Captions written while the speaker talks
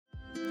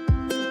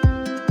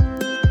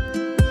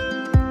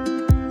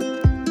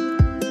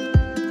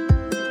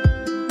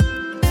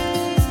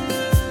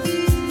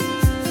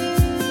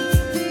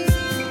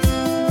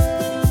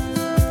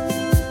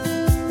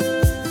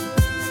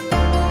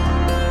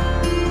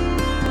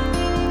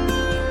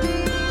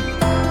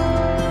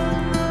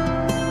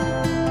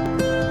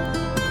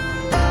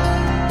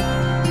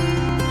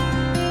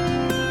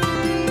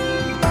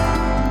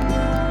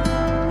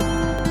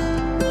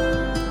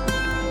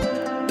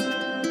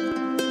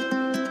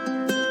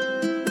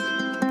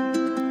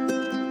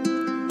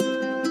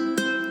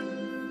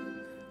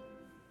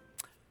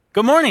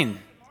Good morning.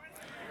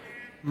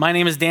 My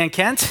name is Dan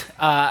Kent.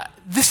 I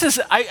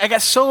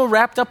got so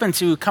wrapped up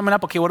into coming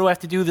up, okay, what do I have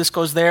to do? This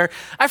goes there.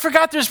 I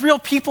forgot there's real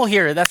people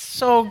here. That's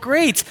so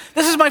great.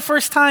 This is my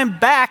first time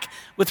back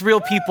with real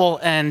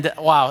people, and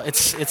wow,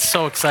 it's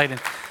so exciting.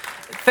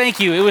 Thank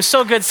you. It was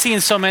so good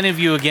seeing so many of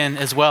you again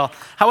as well.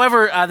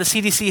 However, the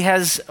CDC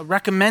has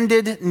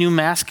recommended new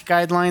mask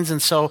guidelines, and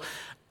so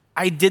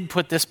I did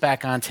put this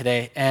back on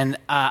today, and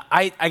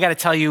I got to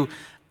tell you,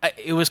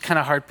 it was kind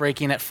of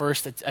heartbreaking at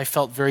first. I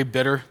felt very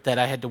bitter that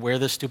I had to wear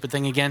this stupid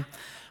thing again.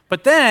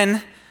 But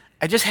then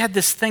I just had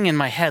this thing in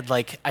my head,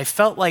 like I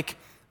felt like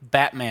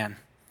Batman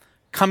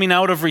coming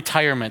out of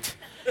retirement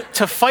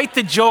to fight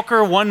the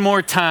Joker one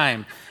more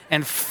time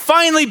and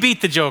finally beat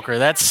the Joker.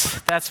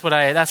 That's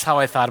how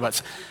I thought about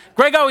it.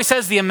 Greg always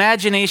says the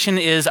imagination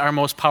is our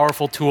most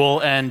powerful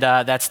tool, and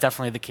that's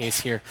definitely the case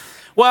here.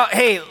 Well,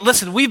 hey,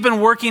 listen, we've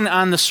been working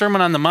on the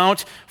Sermon on the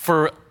Mount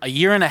for a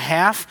year and a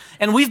half,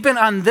 and we've been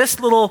on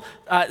this little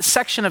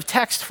section of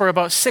text for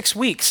about 6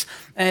 weeks.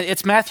 And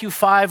it's Matthew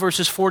 5,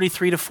 verses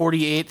 43 to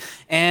 48.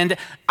 And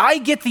I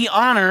get the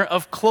honor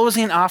of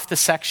closing off the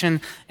section,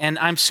 and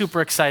I'm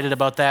super excited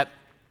about that.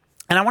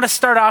 And I want to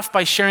start off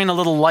by sharing a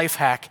little life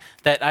hack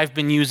that I've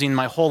been using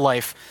my whole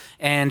life.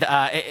 And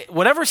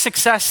whatever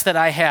success that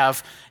I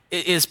have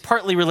is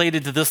partly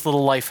related to this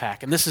little life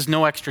hack. And this is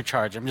no extra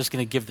charge. I'm just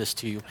going to give this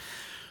to you.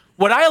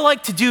 What I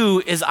like to do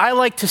is I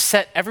like to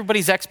set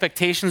everybody's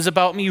expectations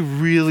about me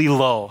really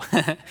low.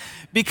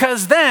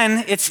 Because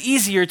then it's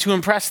easier to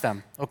impress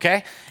them,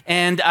 okay?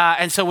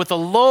 And so with a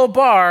low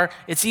bar,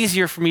 it's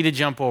easier for me to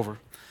jump over.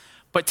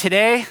 But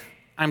today,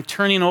 I'm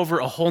turning over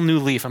a whole new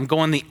leaf. I'm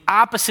going the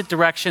opposite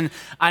direction.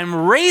 I'm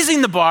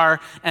raising the bar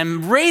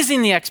and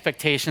raising the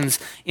expectations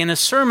in a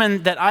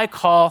sermon that I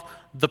call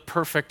the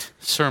perfect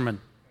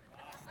sermon.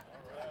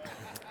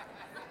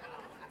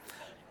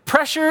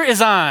 Pressure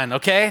is on,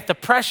 okay? The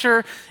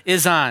pressure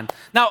is on.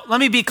 Now, let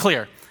me be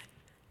clear.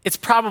 It's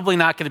probably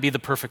not going to be the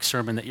perfect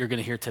sermon that you're going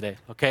to hear today,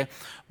 okay?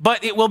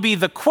 But it will be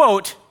the,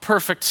 quote,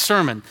 perfect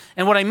sermon.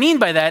 And what I mean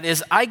by that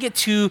is I get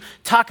to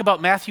talk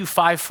about Matthew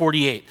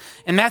 5:48.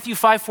 And Matthew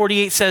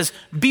 5:48 says,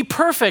 "Be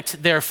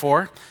perfect,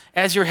 therefore,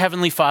 as your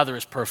heavenly Father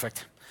is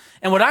perfect."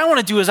 And what I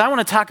want to do is I want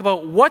to talk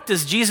about what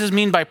does Jesus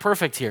mean by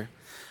perfect here?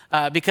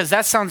 Because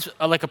that sounds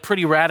like a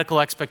pretty radical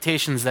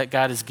expectations that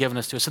God has given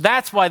us to. So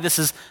that's why this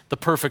is the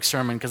perfect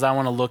sermon, because I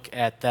want to look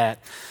at that.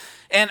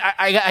 And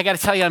I got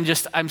to tell you,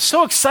 I'm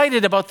so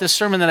excited about this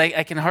sermon that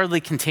I can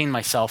hardly contain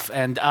myself.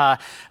 And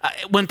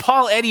when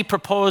Paul Eddy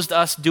proposed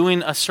us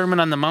doing a Sermon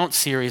on the Mount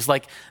series,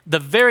 like the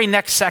very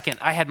next second,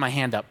 I had my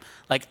hand up.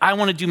 Like, I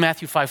want to do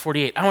Matthew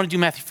 5:48. I want to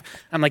do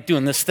I'm like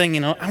doing this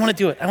thing, I want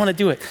to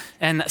do it.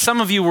 And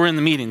some of you were in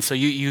the meeting, so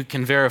you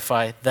can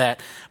verify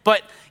that.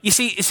 But you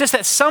see, it's just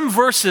that some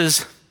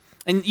verses,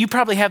 and you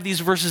probably have these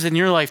verses in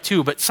your life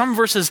too, but some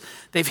verses,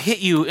 they've hit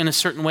you in a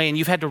certain way and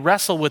you've had to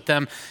wrestle with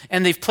them,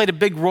 and they've played a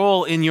big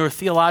role in your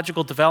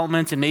theological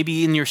development and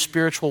maybe in your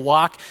spiritual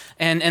walk.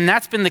 And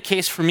that's been the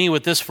case for me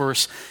with this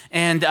verse.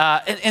 And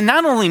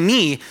not only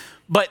me,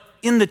 but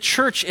in the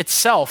church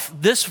itself,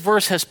 this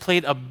verse has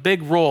played a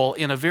big role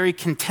in a very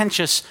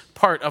contentious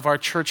part of our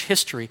church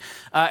history.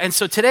 And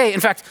so today, in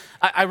fact,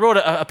 I wrote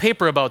a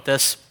paper about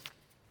this,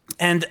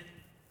 and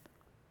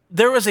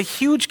there was a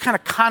huge kind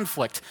of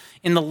conflict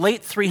in the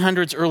late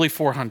 300s, early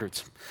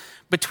 400s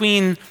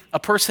between a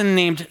person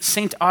named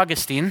St.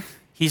 Augustine,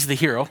 he's the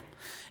hero,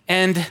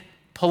 and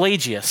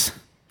Pelagius,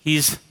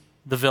 he's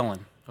the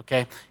villain,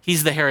 okay?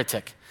 He's the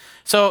heretic.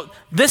 So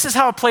this is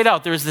how it played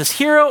out. There's this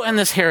hero and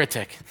this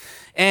heretic.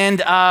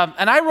 And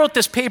I wrote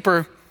this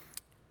paper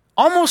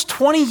almost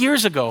 20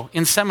 years ago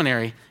in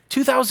seminary,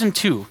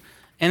 2002,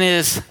 and it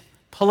is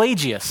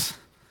Pelagius,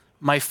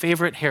 my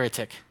favorite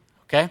heretic,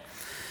 okay?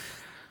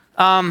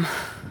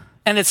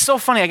 And it's so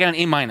funny, I got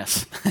an A-.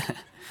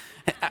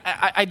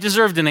 I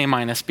deserved an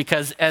A-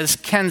 because as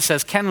Ken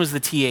says, Ken was the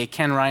TA,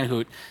 Ken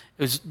Reinhout,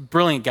 he was a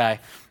brilliant guy.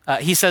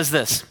 He says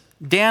this: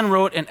 Dan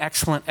wrote an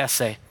excellent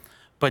essay,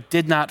 but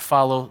did not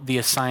follow the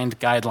assigned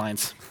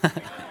guidelines.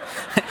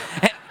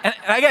 And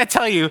I got to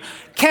tell you,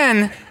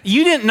 Ken,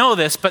 you didn't know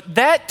this, but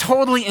that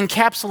totally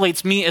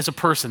encapsulates me as a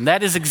person.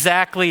 That's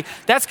going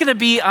to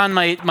be on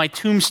my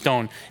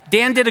tombstone.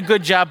 Dan did a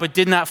good job, but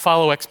did not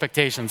follow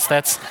expectations.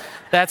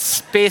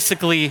 That's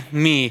basically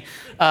me.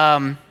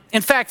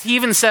 In fact, he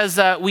even says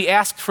we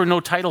asked for no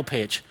title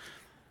page.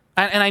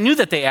 And I knew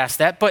that they asked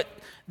that, but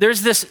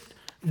there's this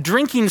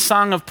drinking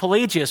song of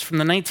Pelagius from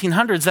the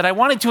 1900s that I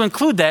wanted to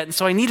include that, and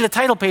so I needed a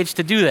title page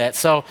to do that.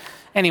 So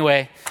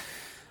anyway,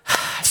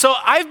 so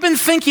I've been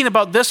thinking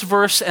about this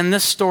verse and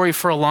this story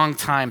for a long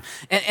time,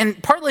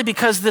 and partly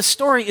because this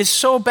story is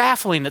so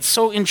baffling, it's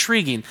so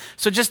intriguing.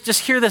 So just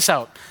hear this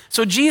out.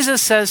 So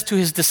Jesus says to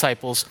his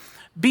disciples,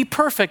 "Be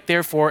perfect,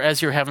 therefore,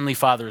 as your heavenly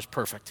Father is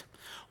perfect."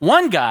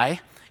 One guy,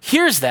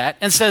 hears that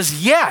and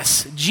says,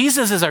 yes,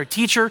 Jesus is our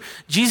teacher.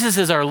 Jesus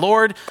is our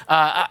Lord.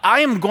 I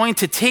am going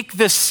to take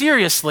this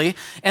seriously.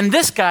 And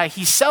this guy,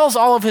 he sells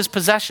all of his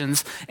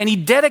possessions and he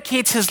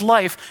dedicates his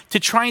life to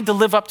trying to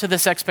live up to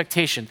this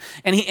expectation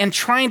and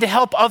trying to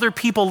help other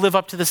people live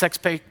up to this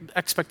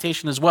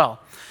expectation as well.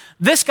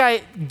 This guy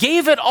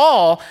gave it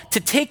all to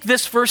take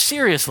this verse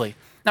seriously.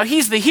 Now,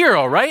 he's the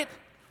hero, right?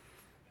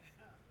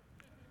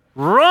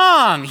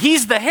 Wrong.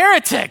 He's the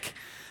heretic.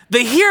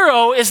 The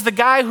hero is the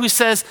guy who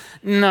says,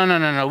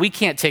 no, we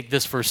can't take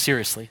this verse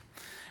seriously.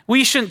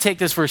 We shouldn't take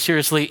this verse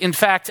seriously. In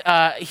fact,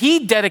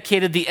 he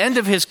dedicated the end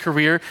of his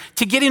career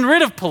to getting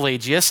rid of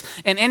Pelagius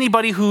and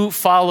anybody who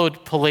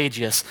followed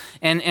Pelagius.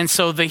 And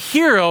so the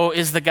hero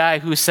is the guy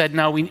who said,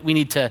 no, we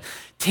need to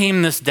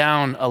tame this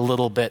down a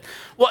little bit.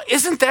 Well,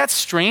 isn't that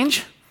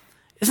strange?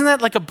 Isn't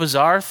that like a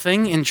bizarre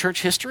thing in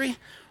church history?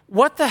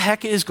 What the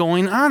heck is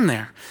going on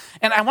there?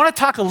 And I want to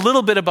talk a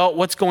little bit about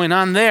what's going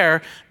on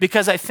there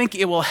because I think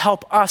it will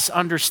help us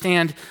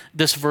understand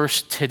this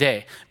verse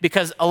today.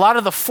 Because a lot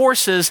of the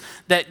forces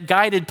that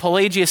guided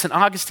Pelagius and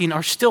Augustine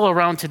are still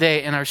around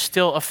today and are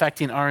still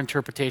affecting our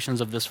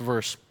interpretations of this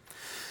verse.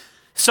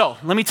 So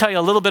let me tell you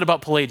a little bit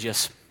about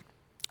Pelagius.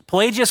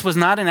 Pelagius was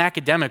not an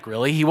academic,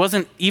 really. He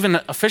wasn't even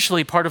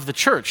officially part of the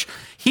church.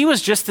 He was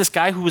just this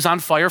guy who was on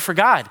fire for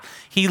God.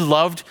 He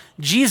loved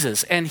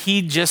Jesus, and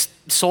he just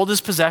sold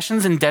his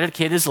possessions and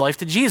dedicated his life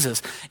to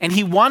Jesus. And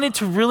he wanted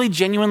to really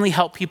genuinely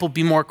help people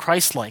be more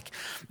Christ-like.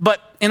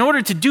 But in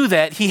order to do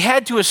that, he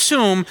had to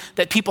assume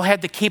that people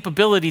had the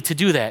capability to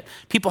do that.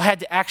 People had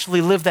to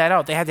actually live that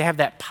out. They had to have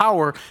that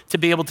power to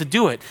be able to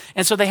do it.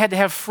 And so they had to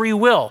have free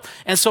will.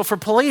 And so for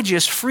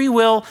Pelagius, free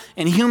will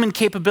and human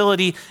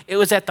capability, it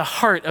was at the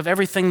heart of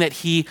everything that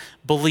he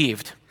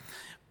believed.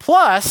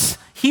 Plus,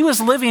 he was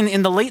living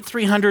in the late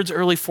 300s,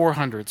 early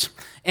 400s.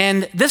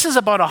 And this is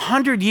about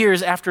 100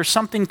 years after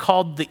something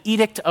called the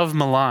Edict of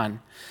Milan.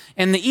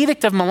 In the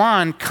Edict of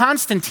Milan,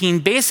 Constantine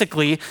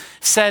basically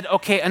said,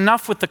 okay,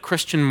 enough with the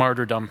Christian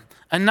martyrdom.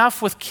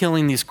 Enough with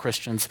killing these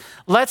Christians.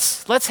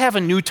 Let's have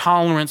a new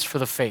tolerance for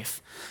the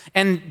faith.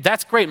 And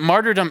that's great.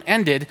 Martyrdom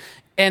ended.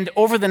 And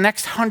over the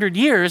next 100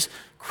 years,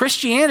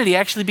 Christianity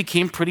actually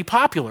became pretty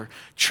popular.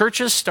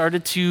 Churches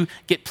started to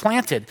get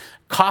planted.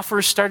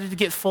 Coffers started to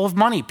get full of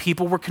money.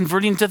 People were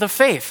converting to the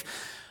faith.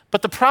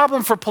 But the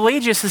problem for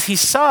Pelagius is he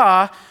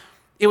saw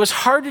it was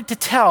harder to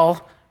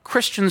tell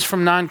Christians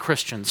from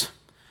non-Christians.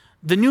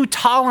 The new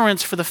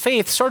tolerance for the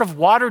faith sort of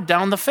watered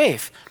down the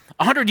faith.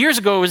 100 years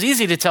ago, it was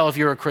easy to tell if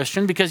you were a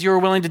Christian because you were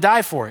willing to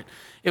die for it.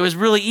 It was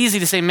really easy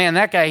to say, man,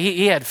 that guy,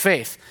 he had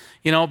faith.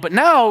 But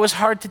now it was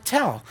hard to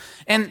tell.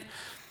 And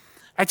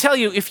I tell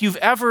you, if you've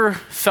ever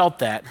felt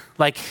that,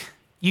 like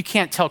you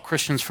can't tell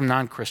Christians from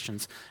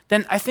non-Christians,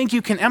 then I think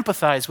you can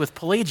empathize with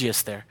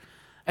Pelagius there.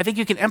 I think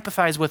you can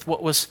empathize with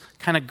what was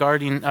kind of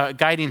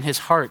guiding his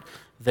heart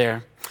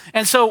there.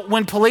 And so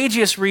when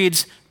Pelagius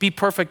reads, be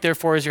perfect,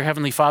 therefore, as your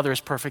heavenly Father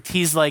is perfect,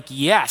 he's like,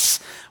 yes,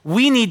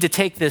 we need to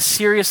take this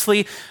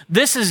seriously.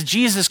 This is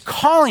Jesus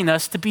calling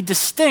us to be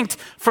distinct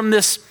from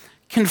this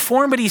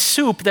conformity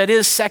soup that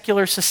is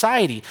secular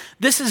society.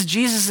 This is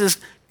Jesus'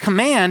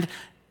 command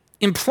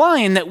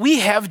implying that we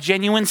have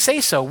genuine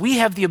say-so. We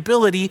have the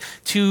ability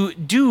to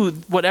do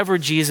whatever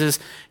Jesus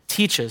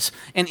teaches.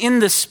 And in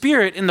the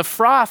spirit, in the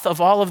froth of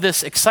all of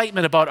this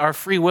excitement about our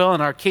free will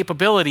and our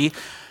capability,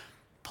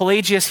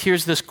 Pelagius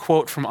hears this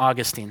quote from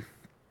Augustine.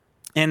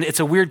 And it's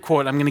a weird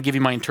quote. I'm going to give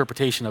you my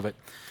interpretation of it.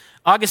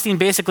 Augustine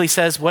basically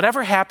says,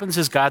 whatever happens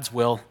is God's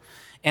will,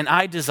 and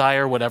I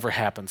desire whatever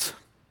happens.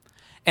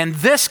 And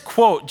this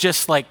quote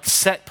just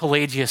set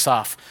Pelagius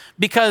off.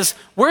 Because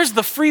where's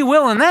the free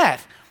will in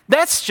that?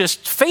 That's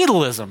just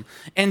fatalism.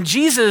 And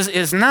Jesus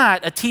is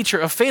not a teacher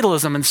of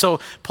fatalism. And so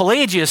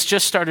Pelagius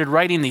just started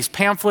writing these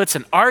pamphlets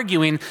and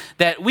arguing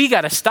that we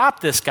got to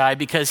stop this guy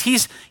because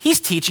he's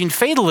teaching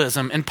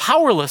fatalism and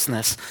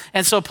powerlessness.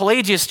 And so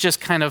Pelagius just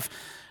kind of,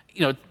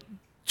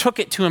 took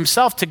it to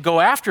himself to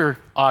go after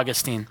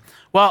Augustine.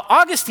 Well,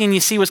 Augustine, you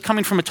see, was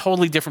coming from a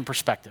totally different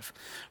perspective.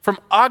 From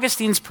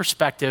Augustine's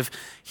perspective,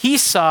 he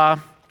saw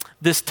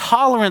this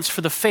tolerance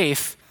for the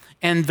faith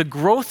and the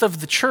growth of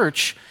the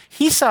church.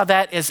 He saw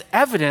that as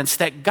evidence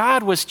that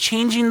God was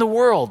changing the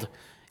world.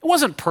 It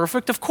wasn't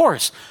perfect, of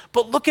course,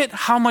 but look at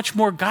how much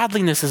more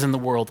godliness is in the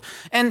world.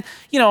 And,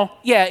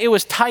 it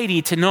was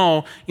tidy to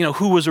know,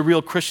 who was a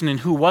real Christian and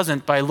who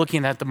wasn't by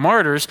looking at the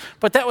martyrs,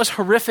 but that was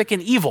horrific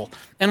and evil.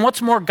 And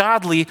what's more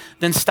godly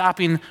than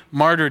stopping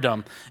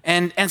martyrdom?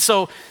 And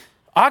so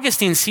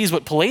Augustine sees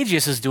what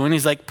Pelagius is doing.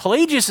 He's like,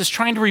 Pelagius is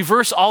trying to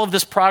reverse all of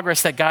this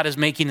progress that God is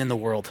making in the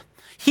world.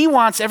 He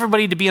wants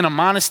everybody to be in a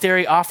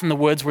monastery off in the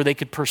woods where they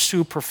could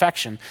pursue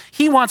perfection.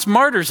 He wants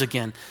martyrs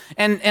again.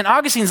 And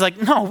Augustine's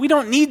like, no, we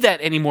don't need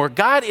that anymore.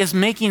 God is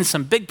making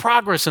some big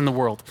progress in the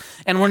world,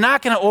 and we're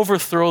not going to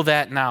overthrow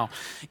that now.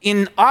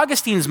 In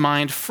Augustine's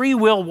mind, free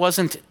will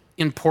wasn't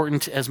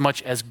important as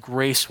much as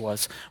grace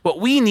was. What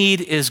we need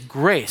is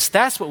grace.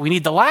 That's what we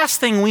need. The last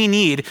thing we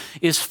need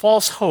is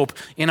false hope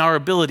in our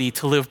ability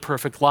to live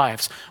perfect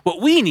lives. What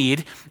we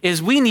need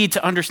is we need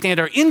to understand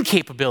our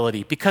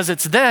incapability, because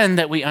it's then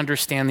that we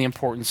understand the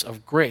importance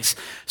of grace.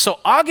 So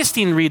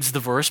Augustine reads the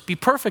verse, "Be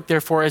perfect,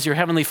 therefore, as your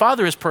heavenly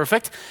Father is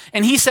perfect,"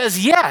 and he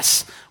says,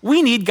 yes,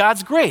 we need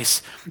God's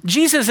grace.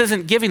 Jesus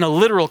isn't giving a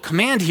literal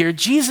command here.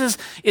 Jesus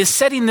is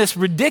setting this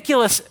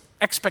ridiculous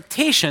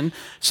expectation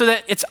so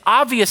that it's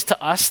obvious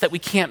to us that we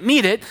can't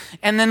meet it,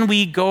 and then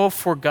we go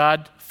for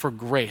God for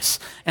grace.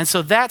 And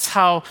so that's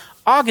how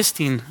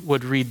Augustine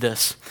would read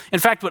this. In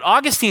fact, what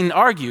Augustine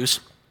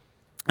argues,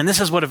 and this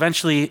is what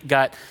eventually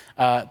got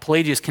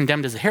Pelagius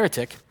condemned as a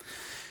heretic,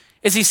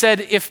 is he said,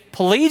 if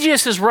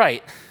Pelagius is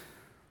right,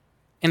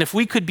 and if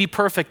we could be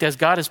perfect as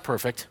God is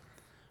perfect,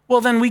 well,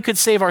 then we could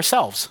save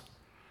ourselves.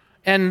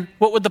 And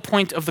what would the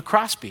point of the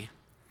cross be?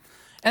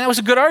 And that was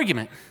a good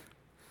argument.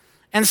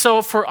 And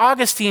so for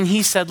Augustine,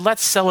 he said,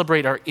 let's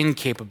celebrate our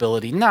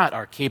incapability, not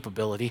our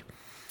capability.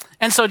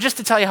 And so just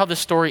to tell you how the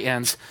story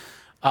ends,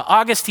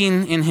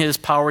 Augustine, in his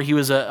power, he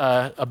was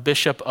a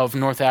bishop of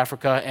North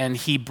Africa, and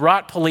he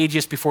brought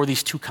Pelagius before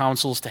these two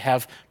councils to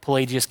have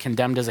Pelagius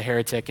condemned as a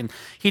heretic. And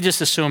he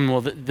just assumed,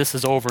 well, this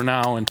is over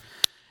now.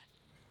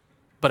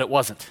 But it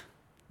wasn't.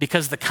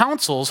 Because the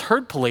councils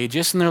heard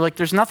Pelagius, and they're like,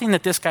 there's nothing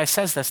that this guy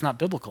says that's not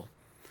biblical.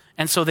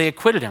 And so they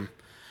acquitted him.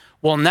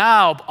 Well,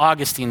 now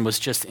Augustine was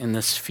just in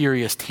this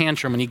furious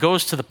tantrum, and he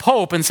goes to the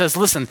Pope and says,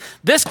 listen,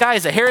 this guy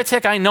is a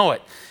heretic, I know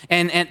it.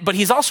 But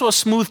he's also a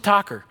smooth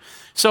talker.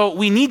 So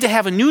we need to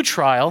have a new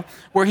trial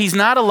where he's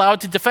not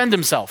allowed to defend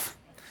himself.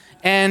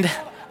 And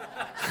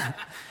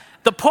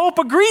the Pope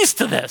agrees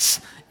to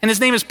this. And his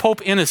name is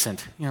Pope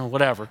Innocent,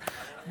 whatever.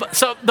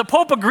 So the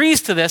Pope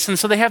agrees to this, and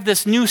so they have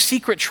this new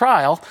secret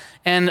trial.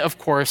 And of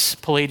course,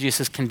 Pelagius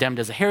is condemned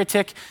as a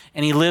heretic,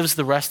 and he lives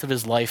the rest of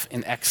his life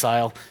in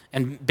exile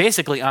and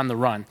basically on the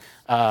run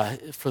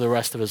for the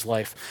rest of his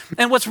life.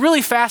 And what's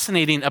really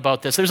fascinating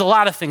about this, there's a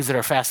lot of things that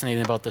are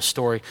fascinating about this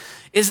story,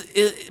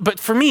 but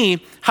for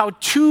me, how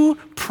two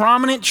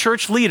prominent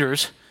church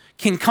leaders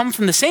can come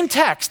from the same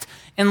text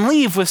and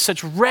leave with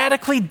such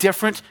radically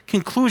different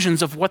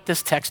conclusions of what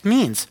this text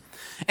means.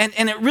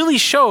 And it really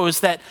shows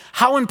that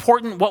how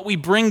important what we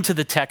bring to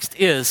the text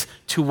is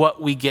to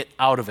what we get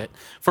out of it.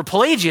 For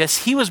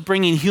Pelagius, he was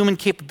bringing human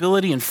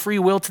capability and free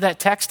will to that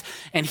text,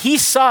 and he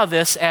saw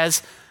this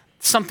as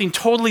something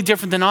totally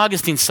different than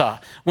Augustine saw.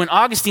 When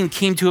Augustine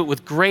came to it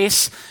with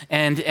grace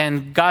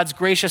and God's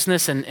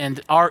graciousness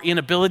and our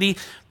inability,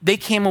 they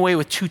came away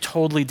with two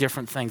totally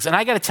different things. And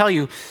I got to tell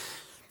you,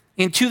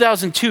 in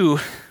 2002,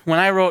 when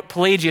I wrote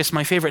Pelagius,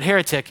 my favorite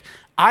heretic,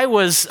 I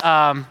was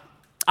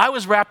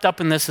wrapped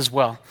up in this as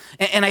well.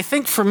 And I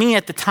think for me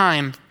at the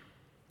time,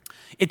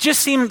 it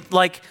just seemed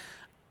like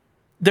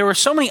there were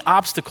so many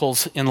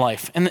obstacles in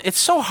life. And it's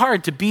so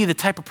hard to be the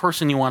type of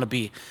person you want to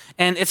be.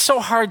 And it's so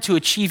hard to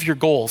achieve your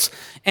goals.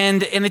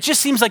 And it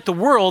just seems like the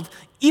world,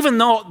 even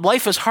though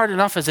life is hard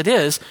enough as it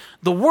is,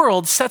 the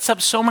world sets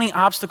up so many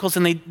obstacles,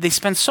 and they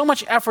spend so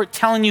much effort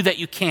telling you that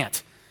you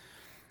can't.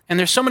 And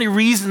there's so many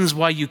reasons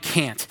why you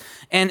can't.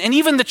 And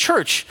even the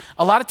church,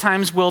 a lot of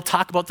times will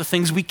talk about the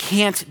things we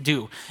can't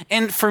do.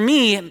 And for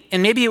me,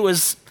 and maybe it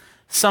was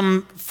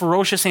some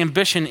ferocious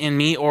ambition in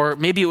me, or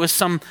maybe it was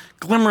some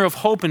glimmer of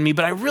hope in me,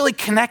 but I really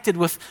connected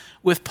with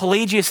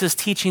Pelagius'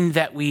 teaching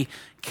that we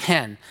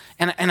can.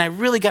 And I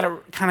really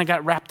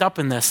got wrapped up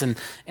in this, and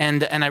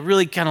I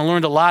really kind of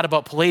learned a lot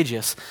about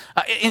Pelagius.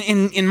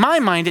 In my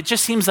mind, it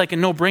just seems like a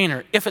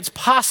no-brainer, if it's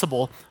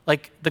possible,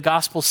 like the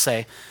Gospels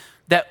say,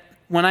 that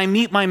when I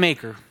meet my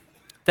Maker,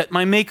 that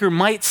my Maker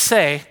might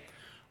say,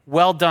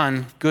 well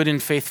done, good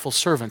and faithful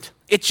servant.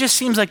 It just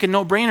seems like a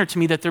no-brainer to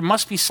me that there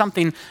must be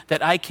something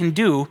that I can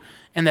do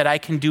and that I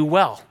can do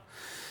well.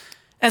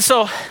 And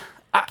so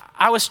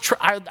I was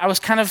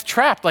kind of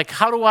trapped. Like,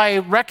 how do I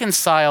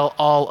reconcile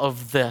all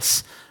of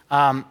this?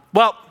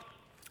 Well,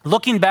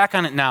 looking back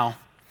on it now,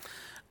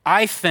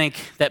 I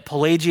think that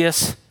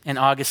Pelagius and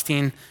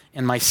Augustine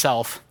and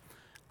myself,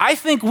 I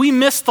think we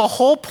missed the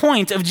whole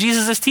point of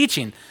Jesus'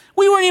 teaching.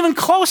 We weren't even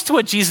close to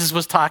what Jesus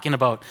was talking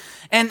about.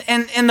 And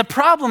the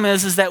problem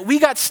is that we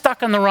got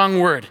stuck on the wrong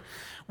word.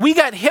 We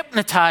got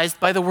hypnotized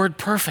by the word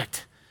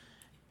perfect.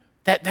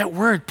 That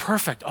word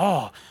perfect,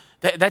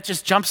 that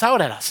just jumps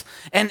out at us.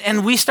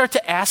 And we start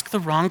to ask the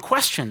wrong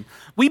question.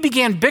 We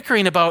began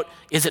bickering about,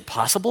 is it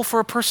possible for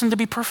a person to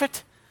be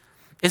perfect?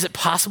 Is it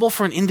possible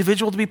for an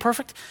individual to be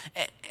perfect?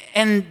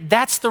 And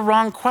that's the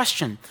wrong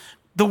question.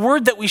 The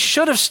word that we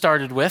should have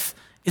started with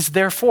is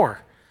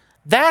therefore.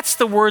 That's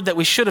the word that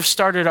we should have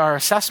started our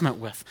assessment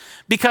with,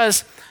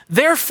 because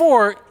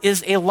therefore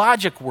is a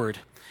logic word.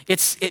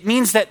 It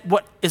means that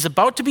what is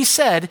about to be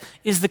said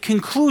is the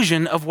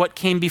conclusion of what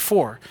came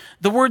before.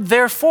 The word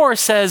therefore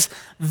says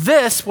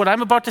this, what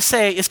I'm about to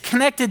say, is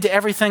connected to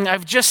everything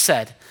I've just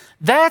said.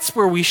 That's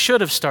where we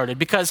should have started,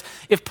 because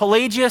if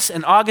Pelagius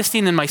and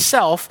Augustine and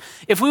myself,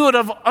 if we would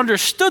have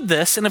understood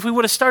this, and if we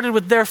would have started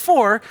with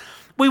therefore,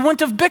 We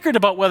wouldn't have bickered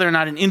about whether or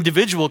not an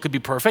individual could be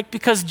perfect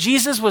because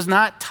Jesus was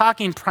not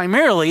talking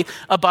primarily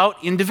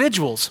about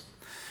individuals.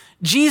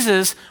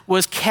 Jesus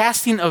was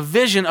casting a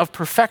vision of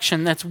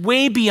perfection that's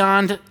way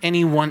beyond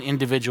any one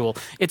individual.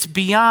 It's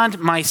beyond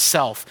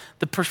myself.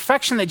 The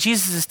perfection that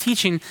Jesus is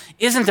teaching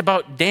isn't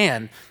about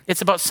Dan.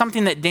 It's about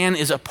something that Dan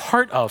is a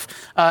part of.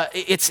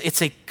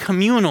 It's a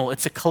communal,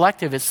 it's a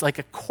collective, it's like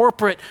a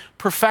corporate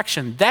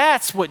perfection.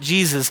 That's what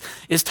Jesus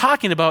is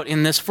talking about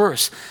in this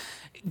verse.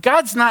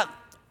 God's not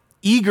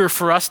eager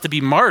for us to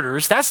be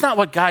martyrs. That's not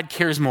what God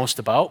cares most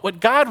about. What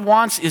God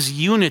wants is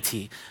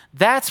unity.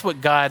 That's what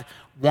God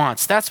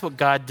wants. That's what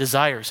God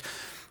desires.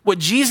 What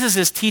Jesus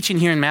is teaching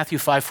here in Matthew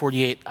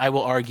 5:48, I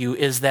will argue,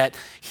 is that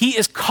he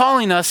is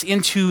calling us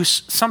into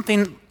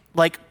something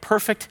like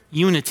perfect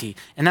unity.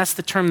 And that's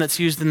the term that's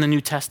used in the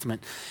New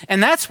Testament.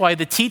 And that's why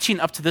the teaching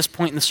up to this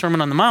point in the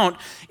Sermon on the Mount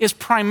is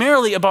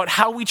primarily about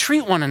how we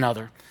treat one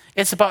another.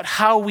 It's about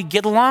how we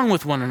get along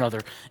with one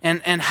another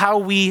and how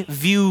we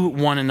view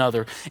one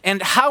another.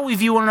 And how we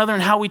view one another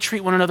and how we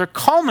treat one another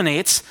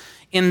culminates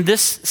in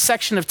this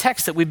section of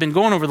text that we've been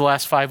going over the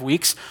last 5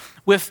 weeks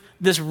with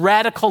this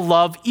radical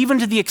love, even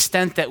to the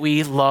extent that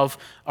we love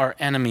our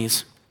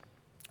enemies.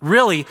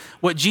 Really,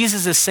 what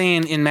Jesus is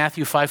saying in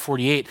Matthew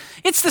 5:48,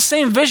 it's the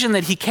same vision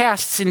that he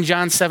casts in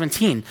John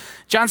 17.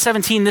 John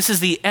 17, this is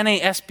the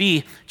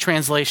NASB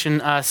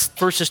translation,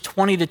 verses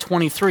 20 to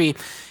 23.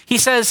 He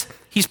says,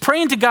 he's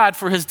praying to God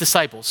for his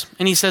disciples,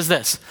 and he says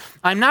this,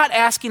 "I'm not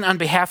asking on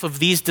behalf of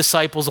these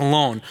disciples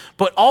alone,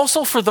 but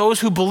also for those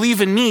who believe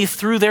in me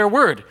through their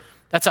word."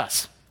 That's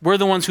us. We're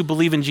the ones who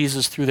believe in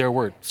Jesus through their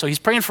word. So he's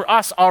praying for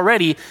us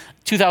already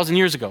 2,000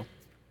 years ago.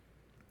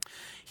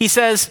 He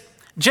says,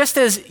 "Just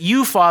as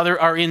you, Father,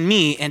 are in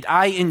me and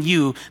I in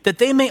you, that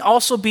they may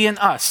also be in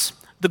us.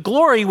 The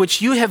glory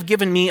which you have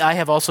given me, I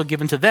have also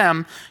given to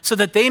them, so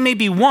that they may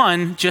be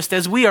one just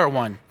as we are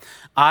one.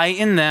 I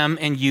in them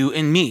and you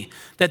in me,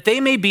 that they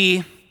may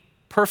be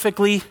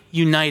perfectly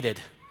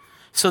united,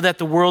 so that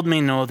the world may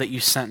know that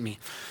you sent me."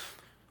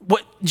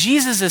 What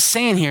Jesus is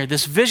saying here,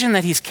 this vision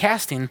that he's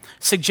casting,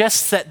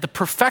 suggests that the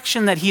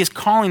perfection that he is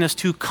calling us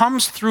to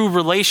comes through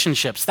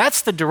relationships. That's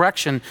the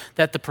direction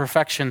that the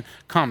perfection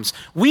comes.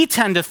 We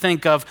tend to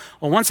think of,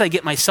 well, once I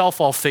get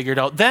myself all figured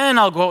out, then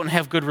I'll go out and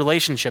have good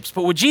relationships.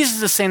 But what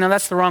Jesus is saying, no,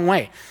 that's the wrong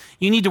way.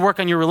 You need to work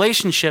on your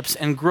relationships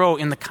and grow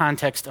in the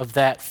context of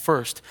that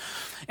first.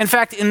 In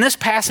fact, in this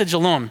passage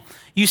alone,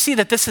 you see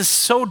that this is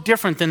so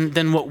different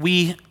than what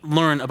we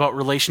learn about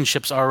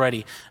relationships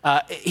already.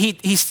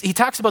 He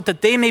talks about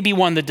that they may be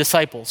one, the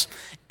disciples,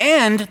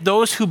 and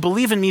those who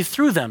believe in me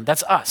through them.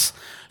 That's us.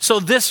 So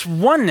this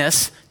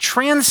oneness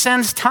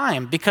transcends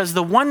time because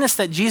the oneness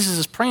that Jesus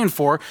is praying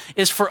for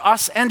is for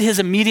us and his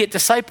immediate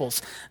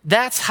disciples.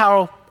 That's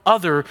how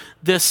other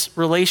this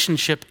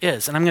relationship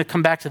is. And I'm going to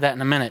come back to that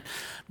in a minute.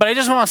 But I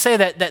just want to say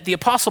that the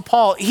Apostle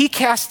Paul, he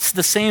casts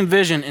the same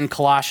vision in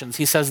Colossians.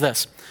 He says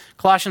this,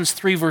 Colossians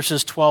 3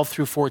 verses 12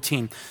 through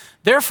 14.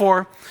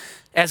 "Therefore,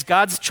 as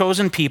God's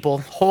chosen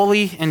people,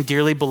 holy and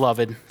dearly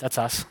beloved," that's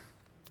us,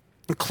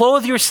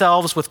 "clothe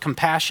yourselves with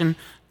compassion,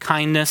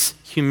 kindness,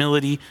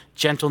 humility,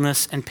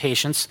 gentleness, and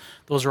patience."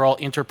 Those are all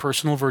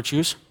interpersonal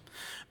virtues.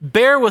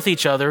 "Bear with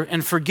each other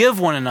and forgive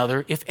one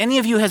another. If any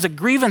of you has a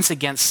grievance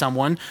against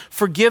someone,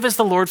 forgive as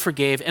the Lord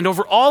forgave. And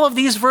over all of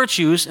these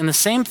virtues," and the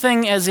same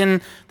thing as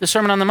in the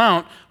Sermon on the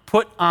Mount,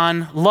 "put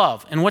on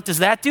love." And what does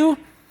that do?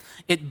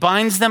 It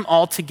binds them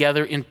all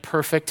together in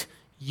perfect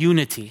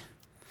unity.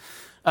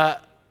 The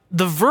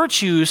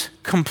virtues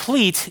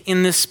complete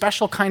in this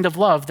special kind of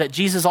love that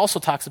Jesus also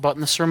talks about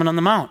in the Sermon on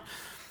the Mount.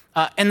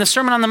 And the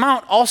Sermon on the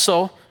Mount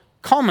also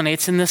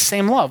culminates in this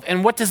same love.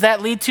 And what does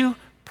that lead to?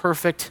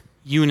 Perfect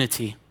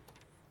unity.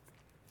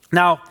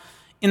 Now,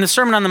 in the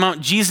Sermon on the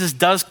Mount, Jesus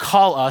does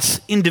call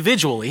us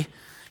individually.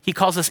 He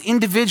calls us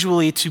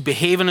individually to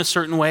behave in a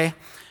certain way,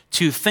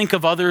 to think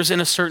of others in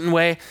a certain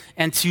way,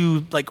 and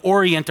to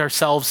orient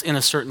ourselves in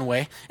a certain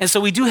way. And so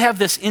we do have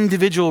this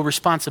individual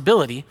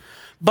responsibility,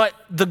 but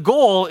the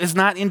goal is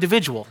not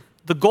individual.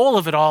 The goal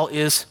of it all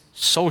is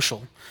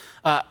social.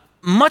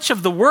 Much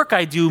of the work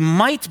I do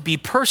might be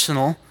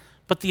personal,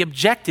 but the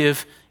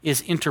objective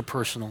is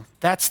interpersonal.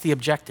 That's the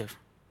objective.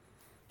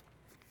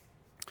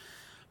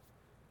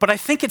 But I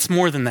think it's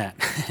more than that.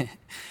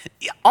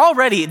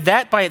 Already,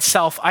 that by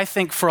itself, I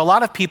think for a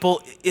lot of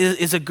people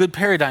is a good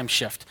paradigm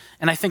shift.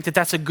 And I think that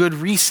that's a good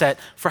reset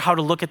for how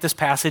to look at this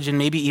passage and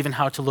maybe even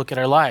how to look at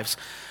our lives.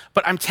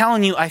 But I'm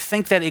telling you, I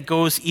think that it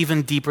goes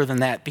even deeper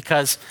than that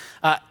because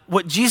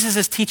what Jesus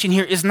is teaching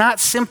here is not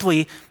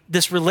simply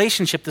this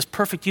relationship, this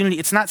perfect unity.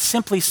 It's not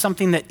simply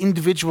something that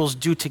individuals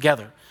do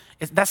together.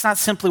 That's not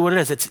simply what it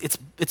is.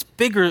 It's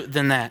bigger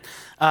than that.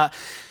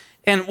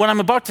 And what I'm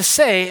about to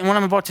say and what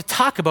I'm about to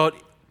talk about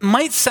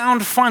might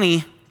sound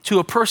funny to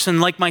a person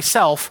like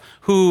myself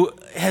who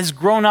has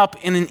grown up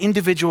in an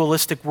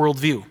individualistic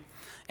worldview.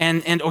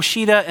 And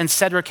Oshida and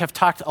Cedric have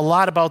talked a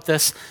lot about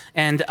this,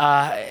 and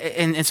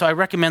so I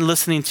recommend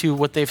listening to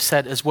what they've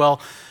said as well.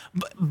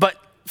 But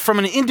from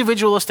an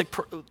individualistic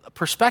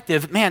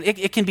perspective, man,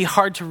 it can be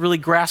hard to really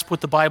grasp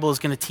what the Bible is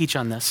going to teach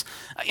on this.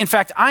 In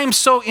fact, I'm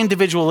so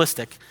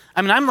individualistic.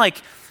 I mean, I'm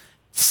like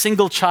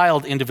single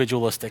child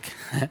individualistic,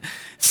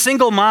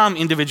 single mom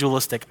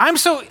individualistic. I'm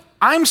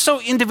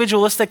so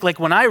individualistic, like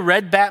when I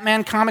read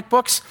Batman comic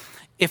books,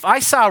 if I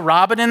saw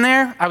Robin in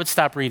there, I would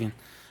stop reading.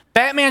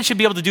 Batman should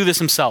be able to do this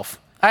himself.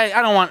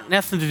 I don't want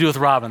nothing to do with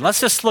Robin. Let's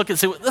just look and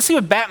see, let's see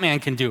what Batman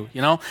can do,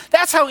 you know?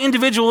 That's how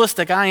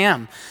individualistic I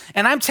am.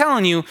 And I'm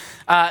telling you,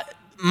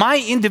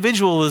 my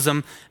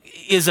individualism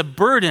is a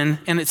burden,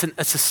 and it's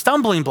a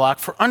stumbling block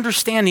for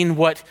understanding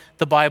what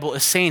the Bible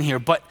is saying here.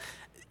 But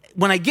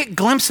when I get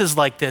glimpses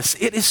like this,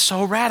 it is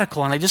so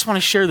radical, and I just want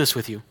to share this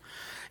with you.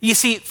 You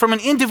see, from an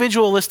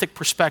individualistic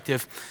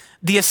perspective,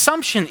 the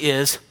assumption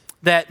is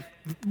that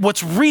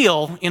what's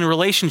real in a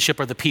relationship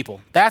are the people.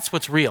 That's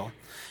what's real.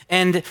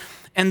 And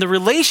the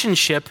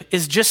relationship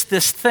is just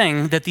this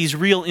thing that these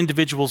real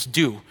individuals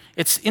do.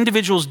 It's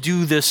individuals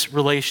do this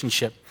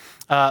relationship.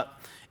 I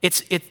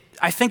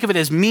think of it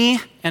as me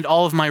and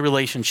all of my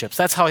relationships.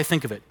 That's how I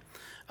think of it.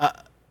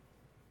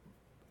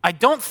 I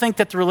don't think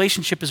that the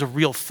relationship is a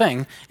real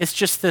thing. It's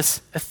just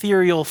this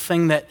ethereal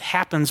thing that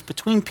happens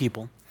between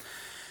people.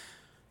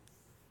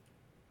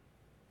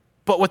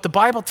 But what the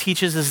Bible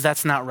teaches is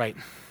that's not right.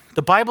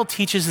 The Bible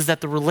teaches is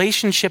that the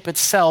relationship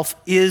itself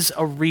is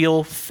a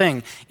real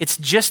thing. It's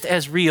just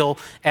as real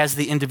as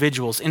the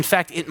individuals. In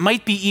fact, it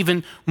might be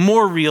even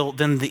more real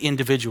than the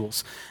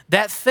individuals.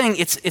 That thing,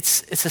 it's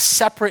a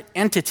separate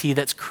entity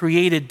that's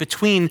created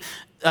between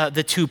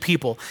the two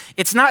people.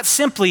 It's not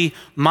simply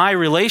my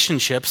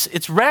relationships.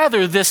 It's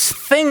rather this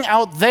thing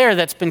out there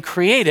that's been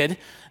created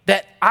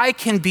that I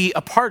can be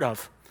a part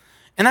of.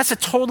 And that's a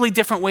totally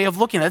different way of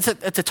looking at it.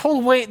 It's a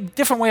totally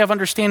different way of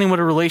understanding what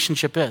a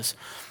relationship is.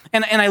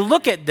 And I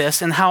look at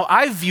this and how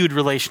I've viewed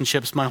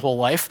relationships my whole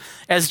life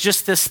as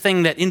just this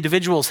thing that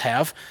individuals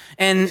have.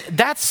 And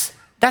that's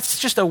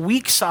just a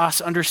weak sauce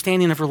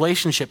understanding of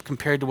relationship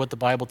compared to what the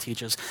Bible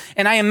teaches.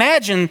 And I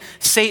imagine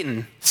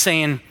Satan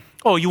saying,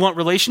 oh, you want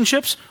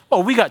relationships? Oh,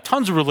 we got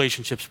tons of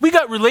relationships. We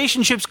got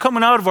relationships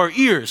coming out of our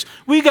ears.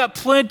 We got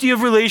plenty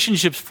of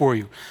relationships for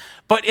you.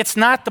 But it's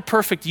not the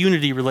perfect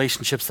unity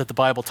relationships that the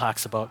Bible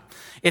talks about.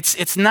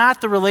 It's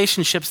not the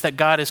relationships that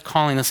God is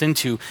calling us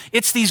into.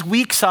 It's these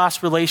weak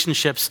sauce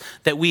relationships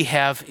that we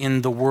have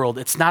in the world.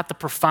 It's not the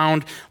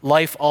profound,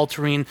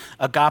 life-altering,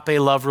 agape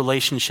love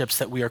relationships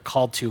that we are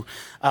called to.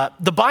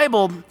 The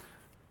Bible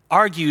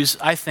argues,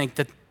 I think,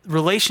 that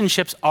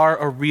relationships are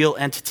a real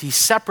entity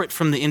separate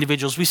from the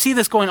individuals. We see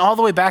this going all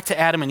the way back to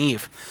Adam and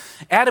Eve.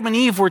 Adam and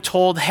Eve, we're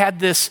told,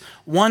 had this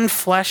one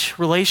flesh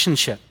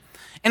relationship.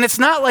 And it's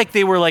not like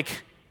they were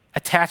like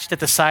attached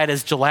at the side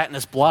as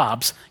gelatinous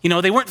blobs. You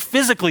know, they weren't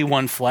physically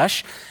one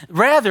flesh.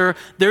 Rather,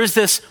 there's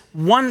this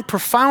one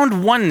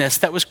profound oneness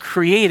that was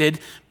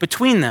created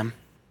between them.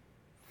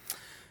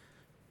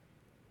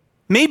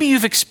 Maybe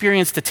you've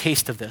experienced a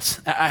taste of this.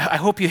 I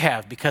hope you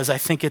have, because I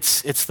think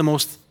it's the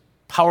most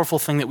powerful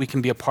thing that we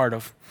can be a part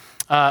of.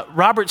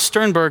 Robert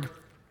Sternberg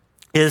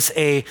is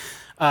a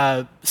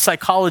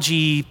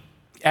psychology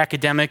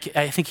academic.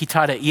 I think he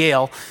taught at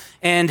Yale.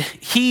 And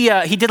he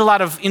did a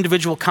lot of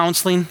individual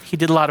counseling. He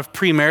did a lot of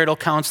premarital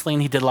counseling.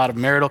 He did a lot of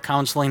marital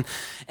counseling.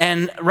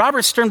 And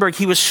Robert Sternberg,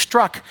 he was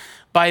struck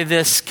by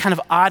this kind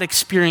of odd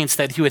experience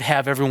that he would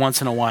have every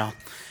once in a while.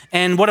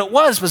 And what it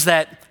was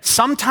that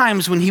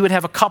sometimes when he would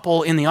have a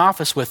couple in the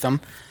office with him,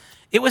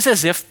 it was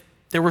as if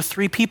there were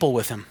 3 people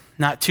with him,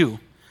 not 2.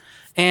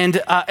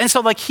 And so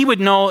like he would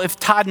know if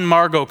Todd and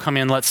Margot come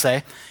in, let's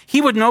say,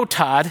 he would know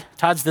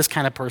Todd's this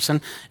kind of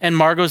person, and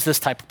Margot's this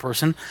type of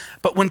person.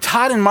 But when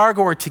Todd and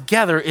Margot are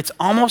together, it's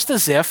almost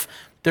as if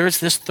there's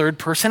this third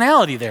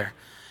personality there.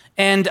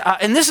 And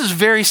this is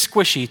very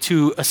squishy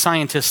to a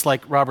scientist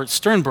like Robert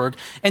Sternberg.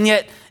 And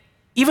yet,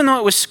 even though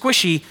it was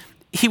squishy,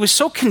 he was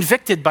so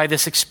convicted by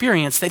this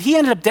experience that he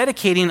ended up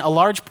dedicating a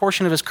large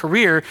portion of his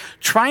career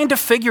trying to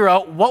figure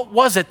out what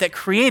was it that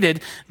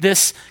created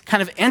this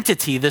kind of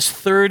entity, this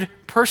third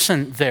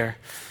person there.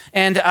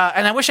 And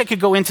I wish I could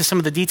go into some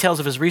of the details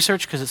of his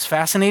research because it's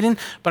fascinating,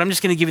 but I'm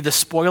just going to give you the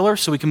spoiler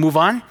so we can move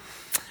on.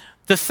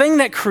 The thing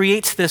that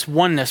creates this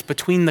oneness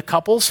between the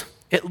couples,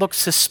 it looks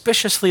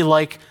suspiciously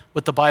like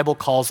what the Bible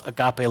calls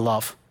agape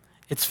love.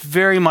 It's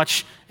very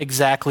much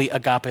exactly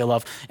agape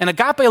love. And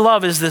agape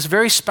love is this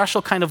very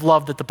special kind of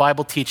love that the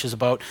Bible teaches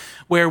about,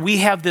 where we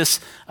have this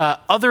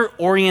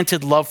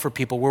other-oriented love for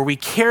people, where we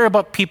care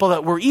about people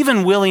that we're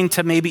even willing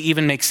to maybe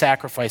even make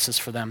sacrifices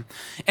for them.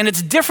 And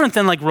it's different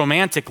than like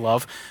romantic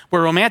love,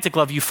 where romantic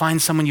love, you find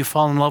someone you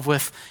fall in love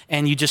with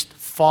and you just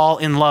fall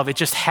in love. It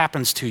just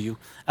happens to you.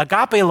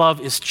 Agape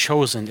love is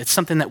chosen. It's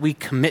something that we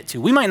commit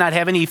to. We might not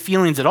have any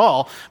feelings at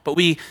all, but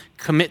we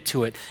commit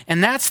to it.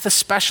 And that's the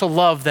special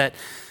love that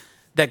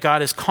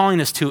God is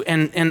calling us to.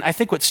 And I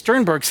think what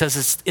Sternberg says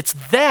is it's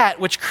that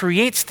which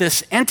creates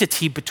this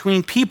entity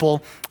between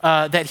people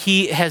that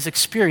he has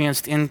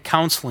experienced in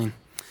counseling.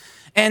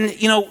 And,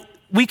 you know,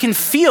 we can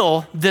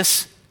feel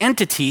this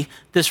entity,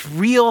 this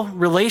real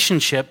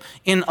relationship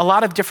in a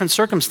lot of different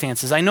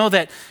circumstances. I know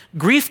that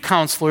grief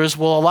counselors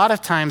will a lot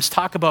of times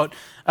talk about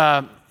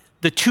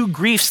the two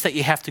griefs that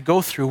you have to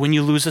go through when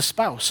you lose a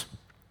spouse.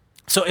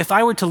 So if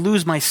I were to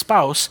lose my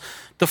spouse,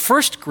 the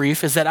first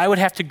grief is that I would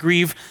have to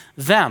grieve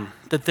them,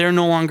 that they're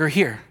no longer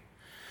here.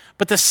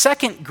 But the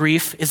second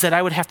grief is that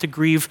I would have to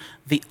grieve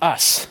the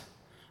us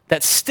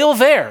that's still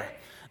there.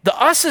 The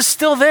us is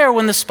still there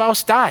when the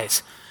spouse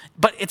dies,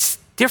 but it's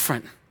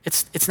different.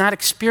 It's not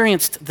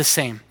experienced the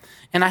same.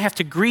 And I have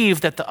to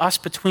grieve that the us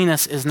between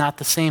us is not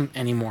the same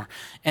anymore.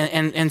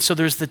 And so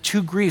there's the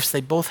two griefs.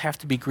 They both have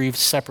to be grieved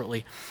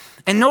separately.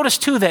 And notice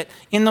too that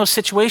in those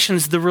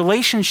situations, the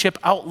relationship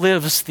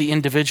outlives the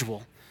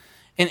individual.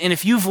 And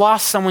if you've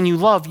lost someone you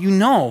love, you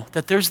know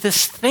that there's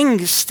this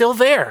thing still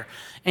there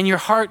and your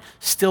heart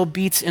still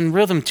beats in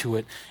rhythm to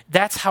it.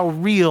 That's how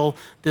real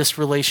this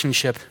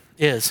relationship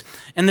is.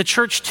 And the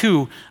church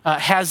too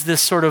has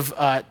this sort of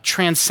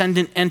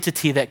transcendent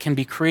entity that can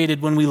be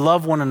created when we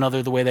love one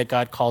another the way that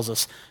God calls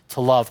us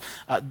to love.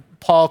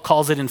 Paul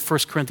calls it in 1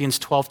 Corinthians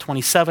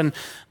 12:27,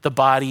 the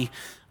body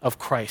of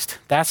Christ.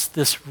 That's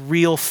this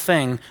real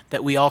thing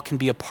that we all can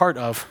be a part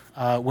of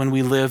when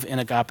we live in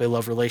agape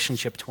love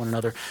relationship to one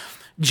another.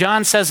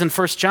 John says in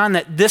 1 John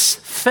that this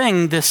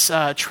thing, this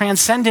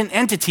transcendent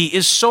entity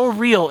is so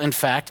real, in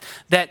fact,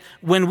 that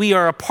when we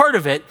are a part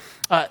of it,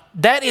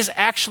 that is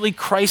actually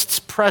Christ's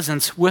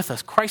presence with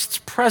us. Christ's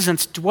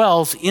presence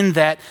dwells in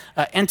that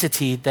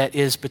entity that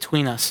is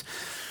between us.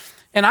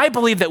 And I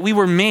believe that we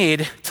were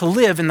made to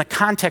live in the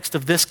context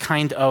of this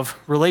kind of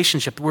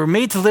relationship. We're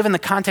made to live in the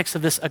context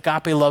of this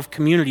agape love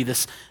community,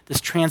 this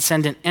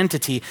transcendent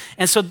entity.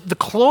 And so the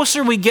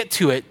closer we get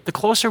to it, the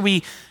closer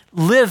we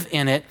live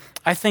in it,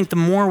 I think the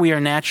more we are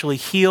naturally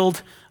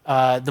healed,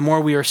 the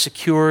more we are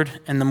secured,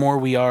 and the more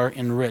we are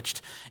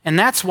enriched. And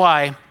that's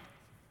why,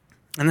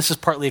 and this is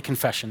partly a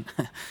confession,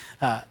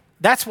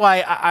 that's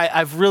why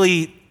I've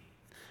really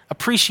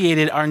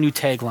appreciated our new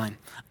tagline.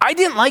 I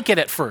didn't like it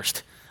at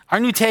first. Our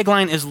new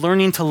tagline is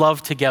learning to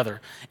love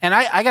together. And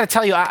I got to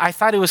tell you, I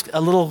thought it was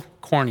a little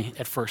corny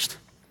at first.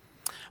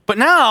 But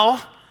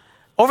now,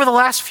 over the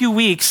last few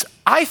weeks,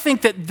 I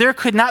think that there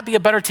could not be a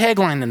better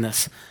tagline than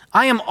this.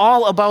 I am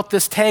all about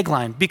this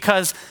tagline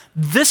because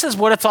this is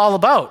what it's all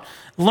about.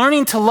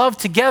 Learning to love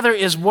together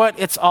is what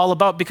it's all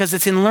about because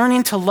it's in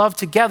learning to love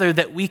together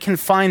that we can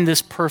find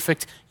this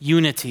perfect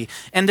unity.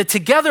 And the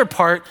together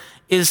part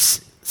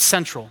is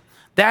central.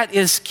 That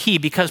is key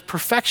because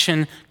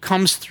perfection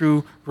comes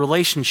through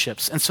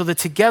relationships. And so the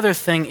together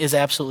thing is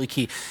absolutely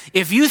key.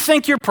 If you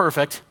think you're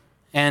perfect,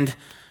 and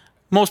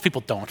most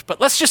people don't, but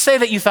let's just say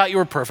that you thought you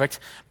were perfect,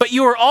 but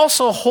you are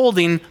also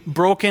holding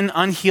broken,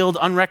 unhealed,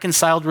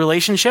 unreconciled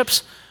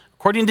relationships,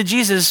 according to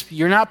Jesus,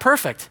 you're not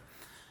perfect.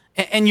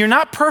 And you're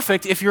not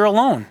perfect if you're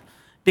alone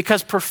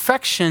because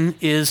perfection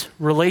is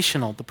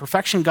relational. The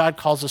perfection God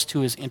calls us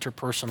to is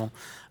interpersonal.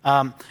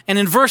 And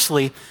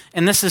inversely,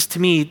 and this is to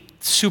me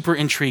super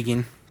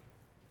intriguing,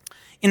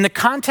 in the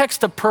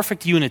context of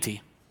perfect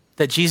unity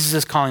that Jesus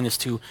is calling us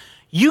to,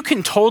 you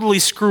can totally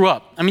screw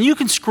up. I mean, you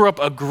can screw up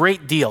a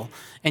great deal,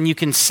 and you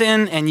can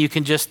sin, and you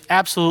can just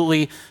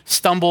absolutely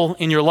stumble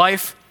in your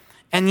life,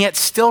 and yet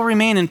still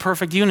remain in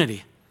perfect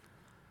unity.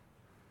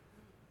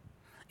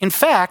 In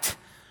fact,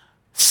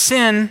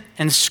 sin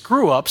and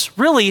screw-ups,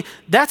 really,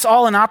 that's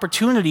all an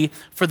opportunity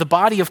for the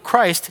body of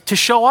Christ to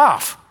show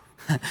off.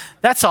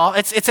 That's all.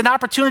 It's an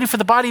opportunity for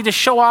the body to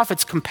show off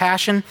its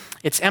compassion,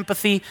 its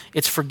empathy,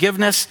 its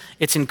forgiveness,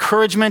 its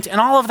encouragement, and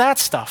all of that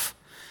stuff.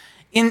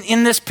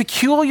 In this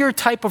peculiar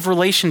type of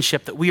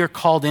relationship that we are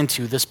called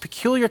into, this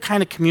peculiar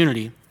kind of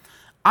community,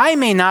 I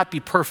may not be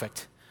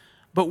perfect,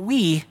 but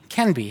we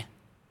can be,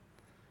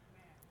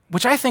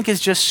 which I think is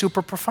just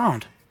super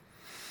profound.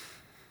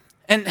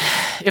 And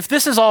if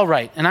this is all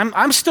right, and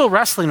I'm still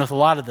wrestling with a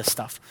lot of this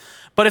stuff,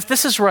 but if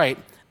this is right,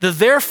 the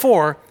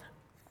therefore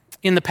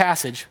in the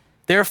passage,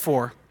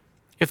 therefore,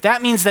 if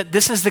that means that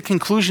this is the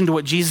conclusion to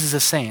what Jesus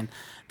is saying,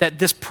 that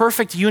this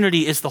perfect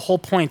unity is the whole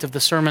point of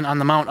the Sermon on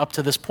the Mount up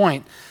to this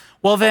point,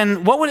 well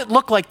then, what would it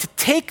look like to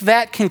take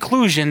that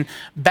conclusion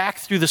back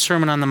through the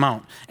Sermon on the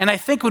Mount? And I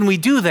think when we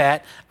do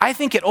that, I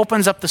think it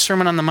opens up the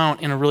Sermon on the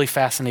Mount in a really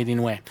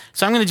fascinating way.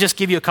 So I'm going to just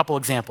give you a couple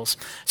examples.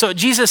 So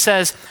Jesus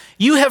says,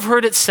 "You have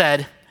heard it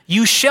said,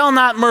 'You shall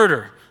not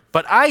murder,'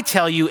 but I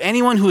tell you,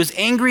 anyone who is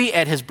angry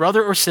at his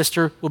brother or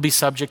sister will be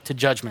subject to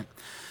judgment."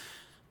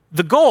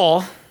 The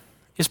goal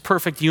is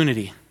perfect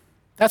unity.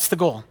 That's the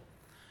goal.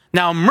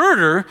 Now,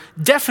 murder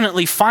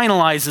definitely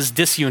finalizes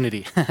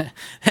disunity. And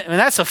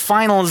that's a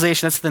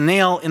finalization. That's the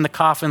nail in the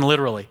coffin,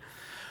 literally.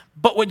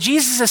 But what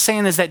Jesus is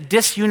saying is that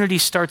disunity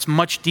starts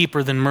much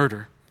deeper than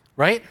murder,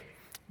 right?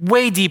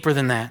 Way deeper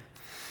than that.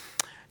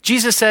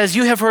 Jesus says,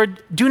 "You have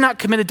heard, 'Do not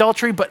commit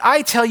adultery,' but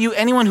I tell you,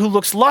 anyone who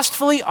looks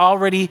lustfully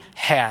already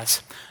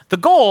has." The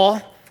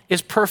goal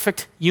is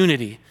perfect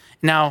unity.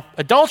 Now,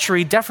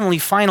 adultery definitely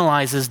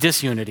finalizes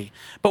disunity.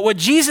 But what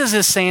Jesus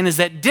is saying is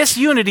that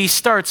disunity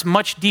starts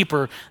much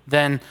deeper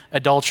than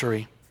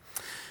adultery.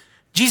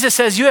 Jesus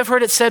says, "You have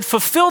heard it said,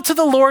 'Fulfill to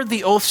the Lord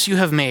the oaths you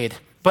have made.'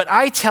 But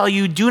I tell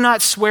you, do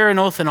not swear an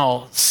oath and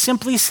all.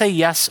 Simply say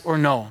yes or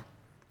no.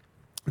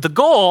 The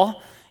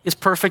goal is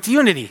perfect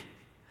unity.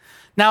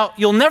 Now,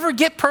 you'll never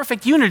get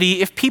perfect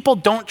unity if people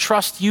don't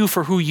trust you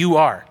for who you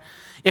are.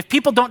 If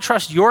people don't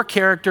trust your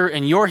character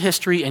and your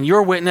history and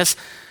your witness,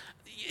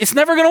 it's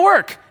never going to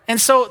work. And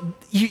so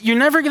you're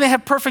never going to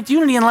have perfect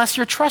unity unless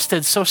you're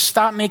trusted. So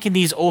stop making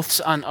these oaths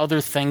on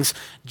other things.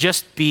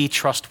 Just be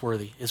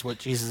trustworthy, is what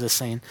Jesus is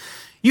saying.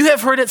 You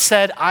have heard it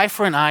said, eye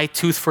for an eye,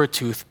 tooth for a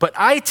tooth. But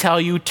I tell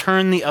you,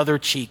 turn the other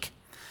cheek.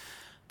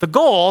 The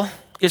goal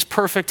is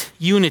perfect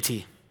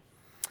unity.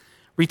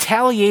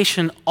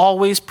 Retaliation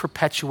always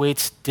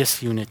perpetuates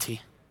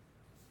disunity.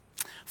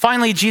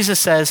 Finally, Jesus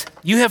says,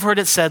 you have heard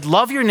it said,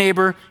 love your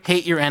neighbor,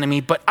 hate your enemy.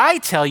 But I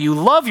tell you,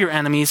 love your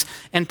enemies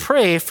and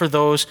pray for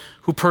those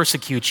who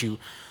persecute you.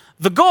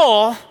 The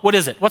goal, what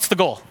is it? What's the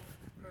goal?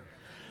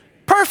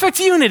 Perfect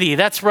unity,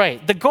 that's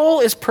right. The goal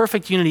is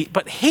perfect unity,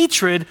 but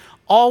hatred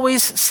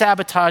always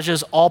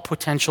sabotages all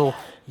potential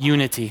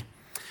unity.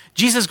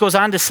 Jesus goes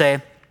on to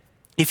say,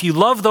 if you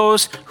love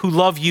those who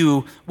love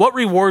you, what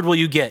reward will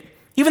you get?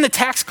 Even the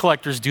tax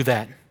collectors do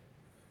that.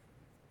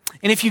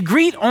 And if you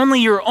greet only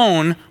your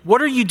own,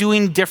 what are you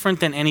doing different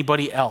than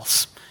anybody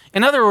else?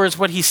 In other words,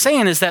 what he's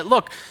saying is that,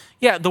 look,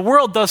 yeah, the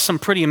world does some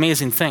pretty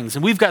amazing things,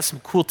 and we've got some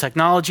cool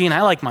technology, and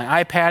I like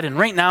my iPad, and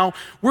right now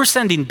we're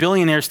sending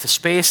billionaires to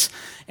space,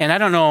 and I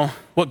don't know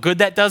what good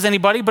that does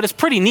anybody, but it's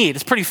pretty neat.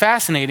 It's pretty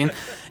fascinating.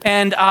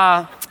 And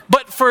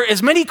but for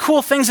as many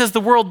cool things as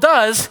the world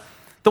does,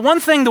 the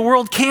one thing the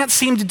world can't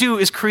seem to do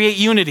is create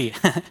unity.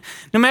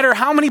 No matter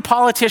how many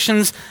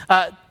politicians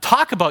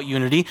talk about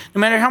unity,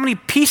 no matter how many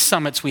peace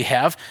summits we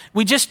have,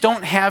 we just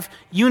don't have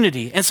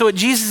unity. And so what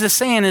Jesus is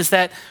saying is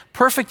that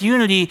perfect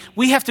unity,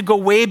 we have to go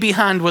way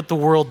beyond what the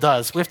world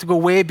does. We have to go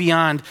way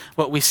beyond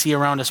what we see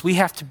around us. We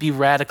have to be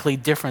radically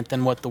different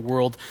than what the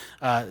world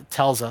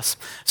tells us.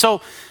 So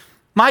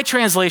my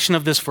translation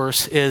of this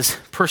verse is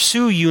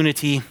pursue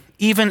unity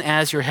even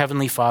as your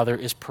heavenly Father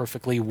is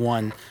perfectly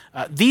one.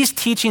 These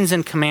teachings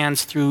and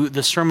commands through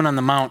the Sermon on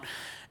the Mount,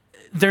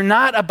 they're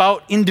not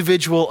about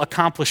individual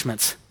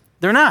accomplishments.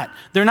 They're not.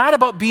 They're not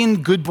about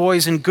being good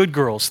boys and good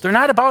girls. They're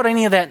not about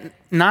any of that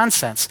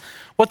nonsense.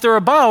 What they're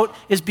about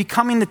is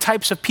becoming the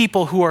types of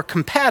people who are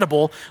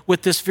compatible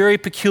with this very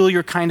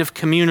peculiar kind of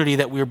community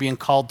that we're being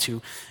called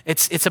to.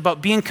 It's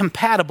about being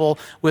compatible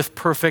with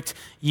perfect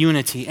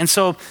unity. And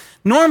so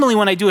normally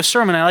when I do a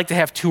sermon, I like to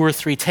have 2 or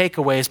 3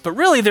 takeaways, but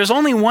really there's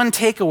only one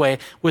takeaway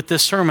with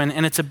this sermon,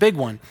 and it's a big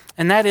one,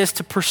 and that is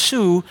to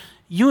pursue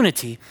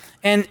unity.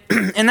 And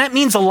that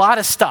means a lot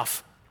of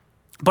stuff.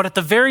 But at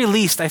the very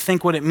least, I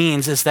think what it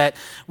means is that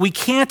we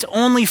can't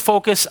only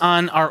focus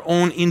on our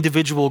own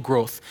individual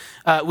growth.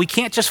 We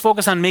can't just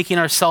focus on making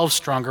ourselves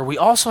stronger. We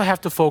also have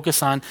to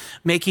focus on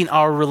making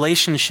our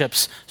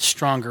relationships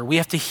stronger. We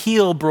have to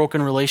heal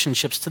broken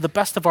relationships to the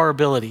best of our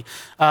ability.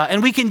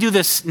 And we can do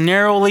this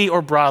narrowly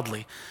or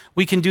broadly.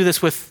 We can do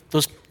this with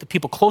the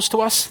people close to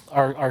us,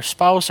 our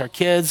spouse, our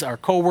kids, our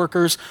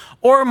coworkers,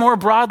 or more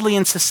broadly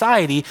in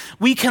society.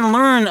 We can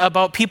learn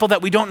about people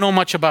that we don't know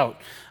much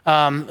about.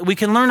 We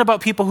can learn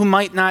about people who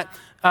might not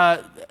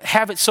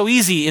have it so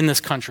easy in this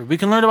country. We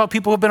can learn about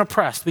people who have been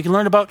oppressed. We can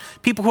learn about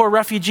people who are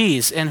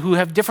refugees and who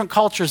have different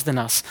cultures than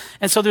us.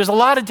 And so there's a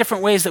lot of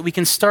different ways that we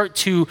can start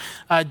to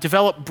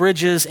develop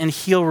bridges and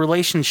heal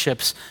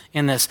relationships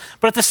in this.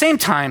 But at the same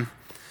time,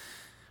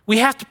 we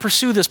have to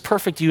pursue this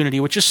perfect unity,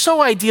 which is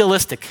so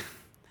idealistic.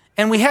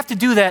 And we have to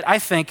do that, I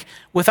think,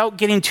 without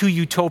getting too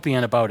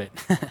utopian about it.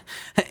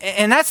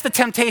 And that's the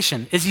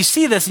temptation, is you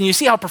see this and you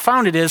see how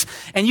profound it is,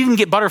 and you can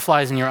get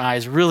butterflies in your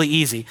eyes really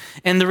easy.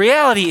 And the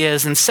reality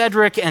is, and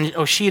Cedric and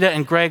Oshita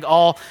and Greg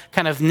all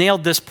kind of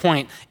nailed this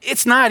point,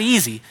 it's not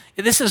easy.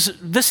 This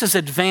is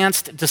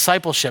advanced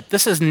discipleship.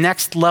 This is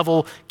next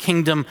level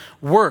kingdom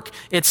work.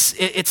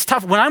 It's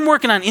tough. When I'm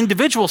working on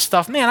individual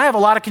stuff, man, I have a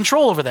lot of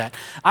control over that.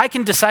 I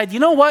can decide, you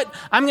know what?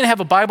 I'm going to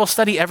have a Bible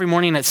study every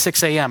morning at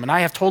 6 a.m., and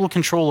I have total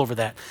control over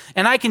that.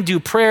 And I can do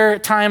prayer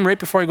time right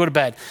before I go to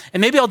bed.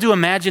 And maybe I'll do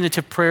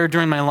imaginative prayer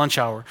during my lunch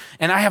hour.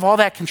 And I have all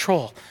that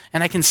control,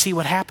 and I can see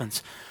what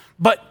happens.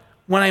 But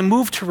when I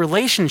move to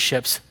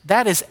relationships,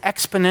 that is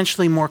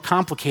exponentially more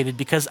complicated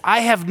because I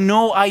have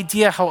no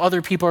idea how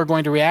other people are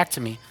going to react to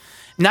me.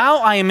 Now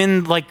I am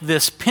in like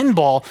this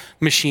pinball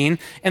machine,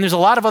 and there's a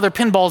lot of other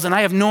pinballs, and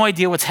I have no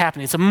idea what's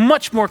happening. It's a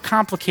much more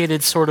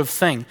complicated sort of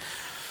thing.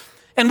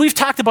 And we've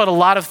talked about a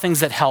lot of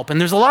things that help,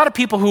 and there's a lot of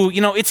people who,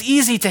 it's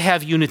easy to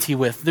have unity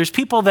with. There's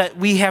people that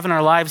we have in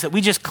our lives that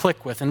we just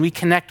click with and we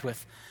connect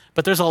with.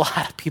 But there's a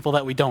lot of people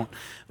that we don't.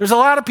 There's a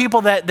lot of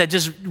people that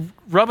just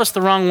rub us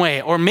the wrong way,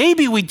 or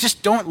maybe we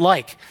just don't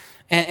like.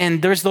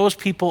 And there's those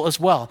people as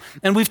well.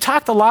 And we've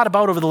talked a lot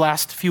about over the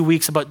last few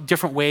weeks about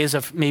different ways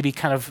of maybe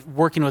kind of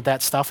working with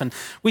that stuff. And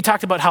we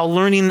talked about how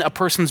learning a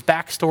person's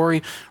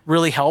backstory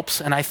really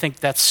helps. And I think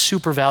that's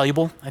super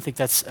valuable. I think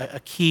that's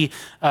a key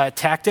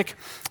tactic.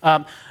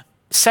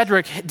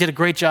 Cedric did a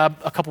great job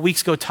a couple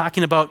weeks ago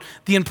talking about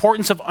the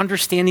importance of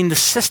understanding the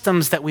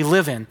systems that we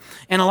live in.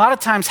 And a lot of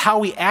times how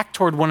we act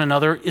toward one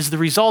another is the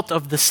result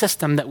of the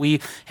system that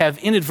we have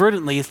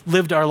inadvertently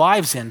lived our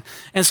lives in.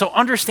 And so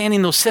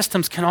understanding those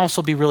systems can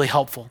also be really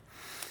helpful.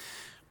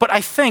 But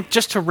I think,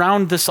 just to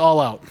round this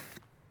all out,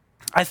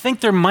 I think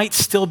there might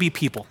still be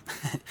people,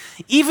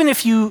 even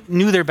if you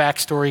knew their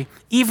backstory,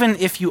 even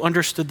if you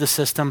understood the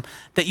system,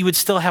 that you would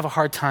still have a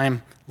hard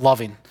time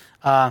loving.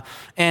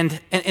 And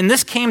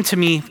this came to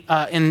me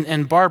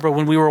and Barbara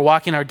when we were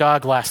walking our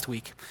dog last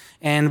week.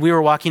 And we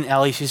were walking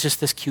Ellie. She's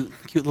just this cute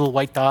little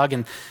white dog.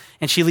 And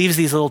she leaves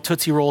these little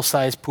Tootsie Roll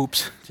sized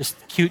poops, just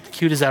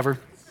cute as ever.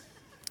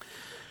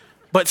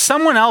 But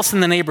someone else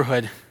in the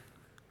neighborhood,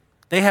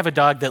 they have a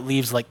dog that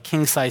leaves like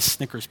king size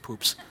Snickers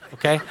poops,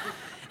 okay?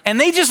 And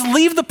they just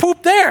leave the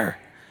poop there.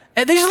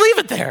 And they just leave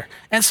it there.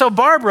 And so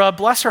Barbara,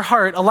 bless her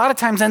heart, a lot of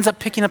times ends up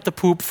picking up the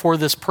poop for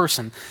this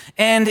person.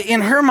 And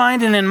in her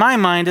mind and in my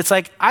mind, it's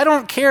like, I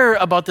don't care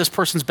about this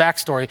person's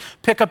backstory.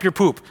 Pick up your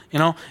poop, you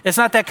know? It's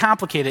not that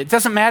complicated. It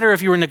doesn't matter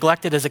if you were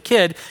neglected as a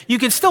kid. You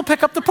can still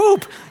pick up the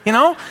poop, you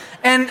know?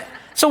 And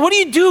so what do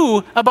you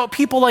do about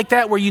people like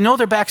that where you know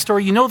their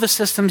backstory, you know the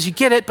systems, you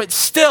get it, but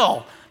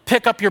still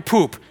pick up your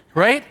poop,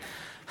 right?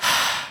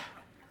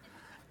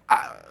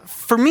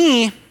 For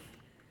me,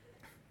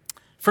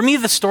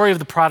 the story of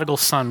the prodigal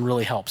son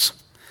really helps.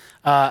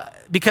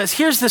 Because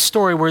here's this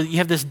story where you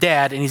have this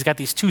dad, and he's got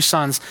these two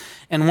sons,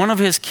 and one of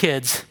his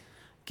kids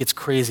gets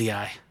crazy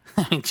eye.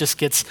 He just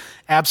gets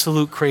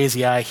absolute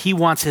crazy eye. He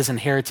wants his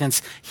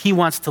inheritance. He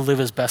wants to live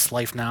his best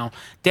life now.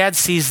 Dad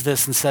sees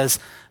this and says,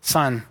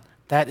 son,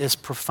 that is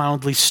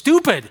profoundly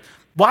stupid.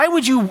 Why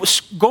would you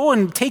go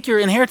and take your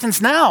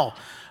inheritance now?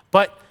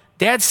 But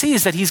Dad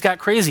sees that he's got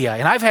crazy eye,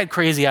 and I've had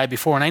crazy eye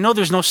before, and I know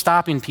there's no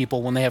stopping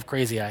people when they have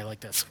crazy eye like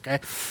this,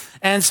 okay?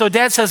 And so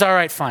Dad says, all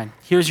right, fine,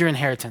 here's your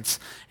inheritance.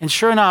 And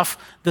sure enough,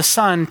 the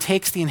son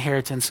takes the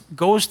inheritance,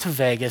 goes to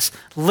Vegas,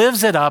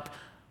 lives it up,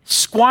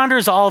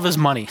 squanders all of his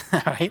money,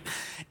 all right?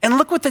 And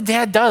look what the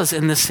dad does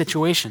in this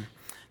situation.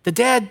 The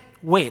dad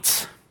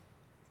waits.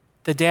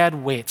 The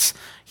dad waits.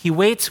 He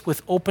waits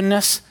with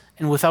openness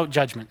and without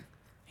judgment.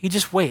 He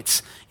just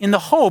waits in the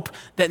hope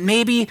that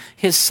maybe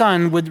his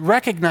son would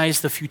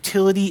recognize the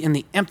futility and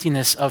the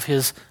emptiness of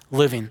his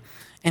living.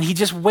 And he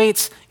just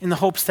waits in the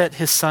hopes that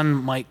his son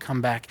might come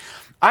back.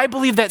 I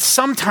believe that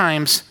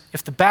sometimes,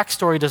 if the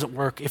backstory doesn't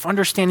work, if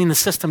understanding the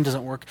system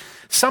doesn't work,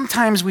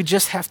 sometimes we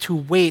just have to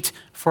wait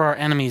for our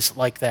enemies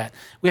like that.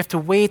 We have to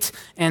wait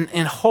and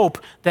hope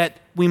that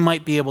we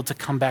might be able to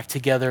come back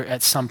together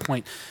at some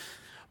point.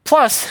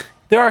 Plus,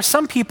 there are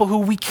some people who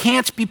we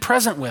can't be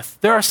present with.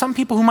 There are some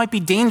people who might be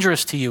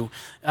dangerous to you.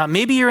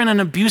 Maybe you're in an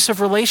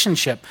abusive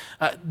relationship.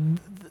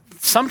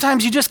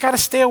 Sometimes you just got to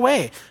stay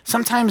away.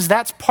 Sometimes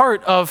that's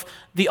part of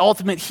the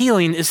ultimate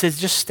healing is to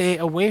just stay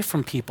away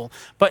from people.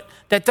 But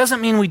that doesn't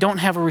mean we don't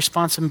have a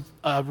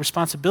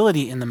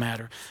responsibility in the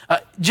matter.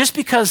 Just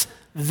because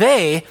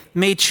they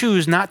may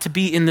choose not to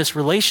be in this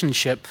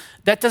relationship,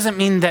 that doesn't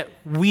mean that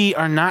we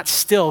are not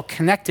still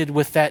connected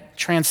with that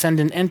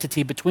transcendent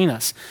entity between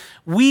us.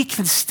 We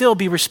can still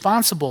be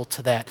responsible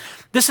to that.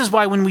 This is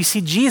why when we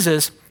see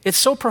Jesus, it's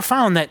so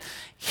profound that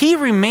he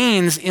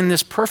remains in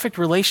this perfect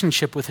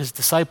relationship with his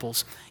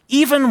disciples,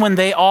 even when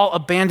they all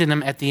abandon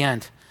him at the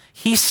end.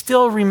 He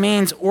still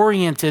remains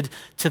oriented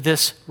to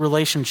this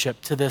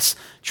relationship, to this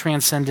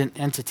transcendent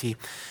entity.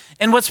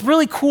 And what's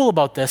really cool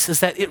about this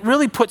is that it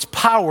really puts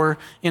power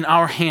in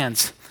our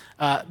hands.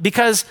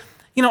 Because,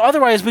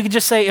 otherwise we could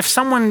just say if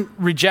someone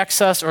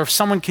rejects us or if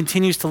someone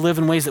continues to live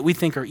in ways that we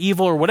think are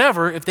evil or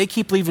whatever, if they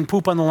keep leaving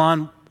poop on the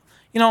lawn,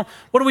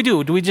 what do we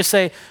do? Do we just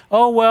say,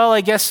 oh, well,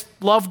 I guess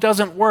love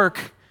doesn't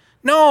work?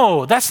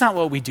 No, that's not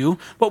what we do.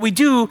 What we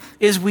do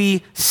is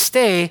we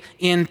stay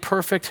in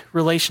perfect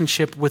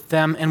relationship with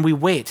them and we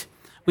wait.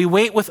 We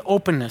wait with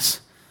openness.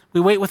 We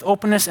wait with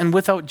openness and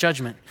without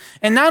judgment.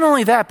 And not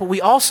only that, but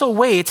we also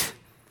wait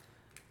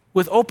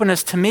with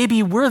openness to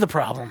maybe we're the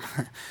problem.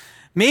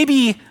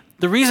 Maybe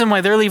the reason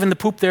why they're leaving the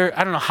poop there,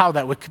 I don't know how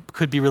that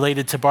could be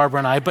related to Barbara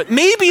and I, but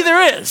maybe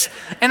there is.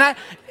 And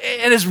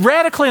as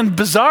radically and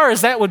bizarre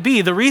as that would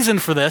be, the reason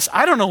for this,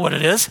 I don't know what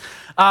it is.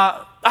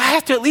 I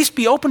have to at least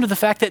be open to the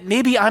fact that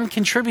maybe I'm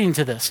contributing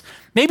to this.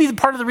 Maybe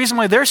part of the reason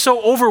why they're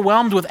so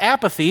overwhelmed with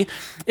apathy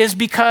is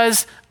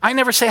because I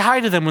never say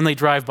hi to them when they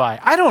drive by.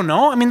 I don't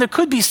know. I mean, there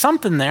could be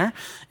something there.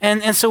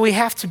 And so we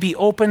have to be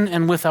open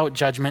and without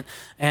judgment.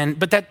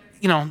 But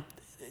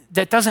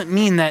that doesn't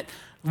mean that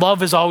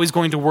love is always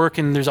going to work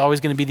and there's always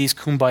going to be these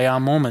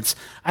kumbaya moments.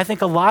 I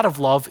think a lot of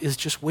love is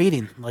just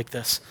waiting like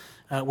this,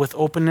 with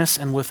openness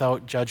and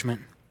without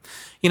judgment.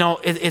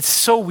 It's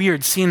so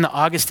weird seeing the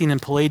Augustine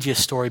and Pelagius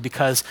story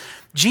because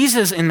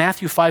Jesus in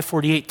Matthew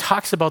 5:48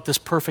 talks about this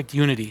perfect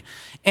unity.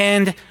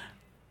 And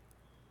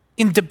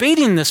in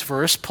debating this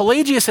verse,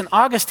 Pelagius and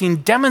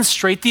Augustine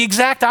demonstrate the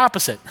exact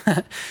opposite.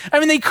 I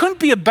mean, they couldn't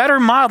be a better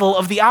model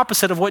of the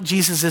opposite of what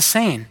Jesus is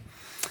saying.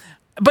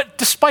 But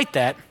despite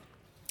that,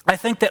 I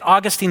think that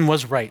Augustine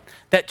was right,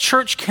 that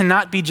church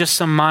cannot be just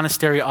some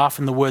monastery off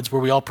in the woods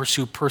where we all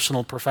pursue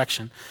personal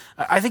perfection.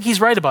 I think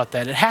he's right about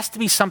that. It has to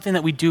be something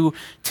that we do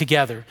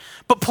together.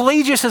 But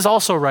Pelagius is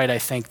also right, I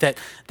think, that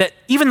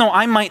even though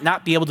I might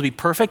not be able to be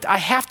perfect, I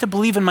have to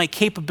believe in my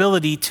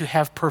capability to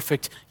have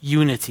perfect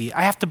unity.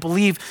 I have to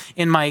believe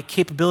in my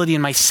capability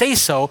and my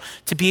say-so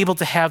to be able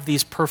to have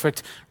these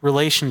perfect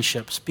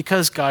relationships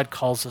because God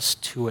calls us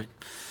to it.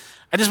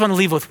 I just want to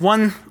leave with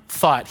one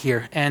thought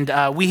here. And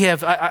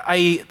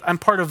I'm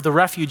part of the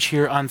Refuge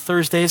here on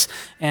Thursdays.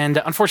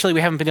 And unfortunately, we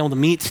haven't been able to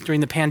meet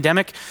during the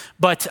pandemic.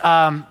 But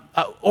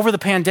over the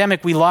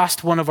pandemic, we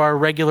lost one of our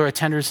regular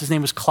attenders. His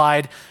name was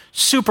Clyde.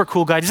 Super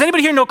cool guy. Does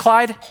anybody here know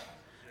Clyde?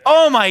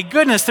 Oh my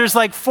goodness, there's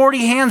like 40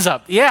 hands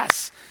up.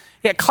 Yes.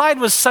 Yeah,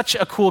 Clyde was such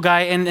a cool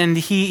guy. And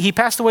he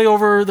passed away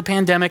over the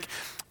pandemic.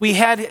 We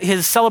had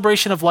his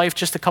celebration of life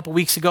just a couple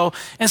weeks ago,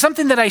 and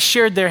something that I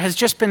shared there has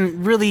just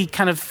been really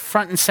kind of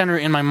front and center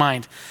in my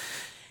mind.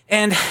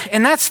 And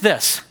that's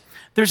this.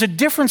 There's a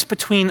difference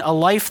between a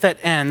life that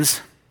ends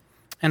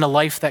and a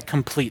life that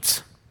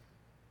completes.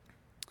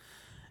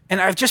 And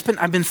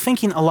I've been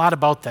thinking a lot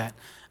about that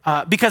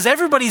because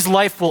everybody's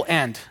life will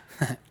end.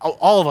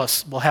 All of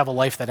us will have a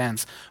life that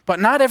ends,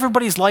 but not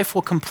everybody's life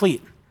will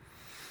complete.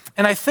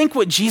 And I think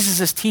what Jesus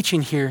is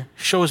teaching here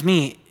shows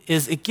me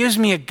is it gives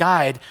me a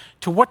guide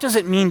to what does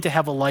it mean to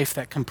have a life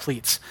that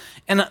completes.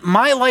 And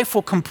my life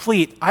will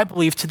complete, I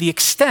believe, to the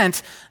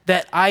extent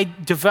that I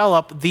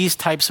develop these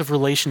types of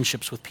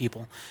relationships with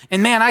people.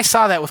 And man, I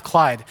saw that with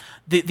Clyde.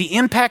 The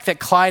impact that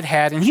Clyde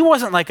had, and he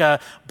wasn't like a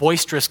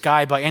boisterous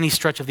guy by any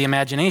stretch of the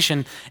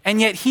imagination, and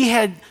yet he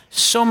had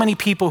so many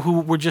people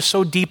who were just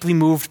so deeply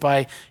moved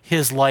by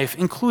his life,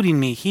 including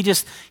me.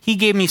 He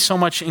gave me so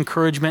much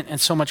encouragement and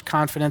so much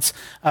confidence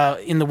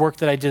in the work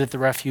that I did at the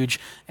Refuge.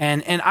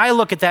 And I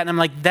look at that and I'm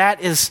like,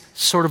 that is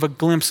sort of a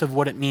glimpse of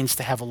what it means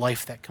to have a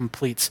life that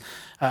completes.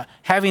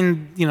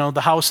 Having,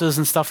 the houses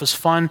and stuff is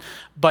fun,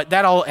 but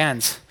that all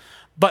ends.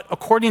 But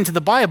according to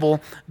the Bible,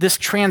 this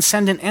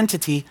transcendent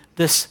entity,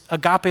 this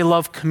agape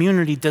love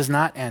community does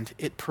not end.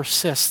 It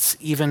persists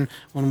even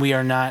when we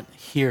are not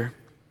here.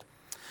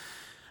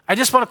 I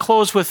just want to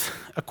close with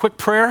a quick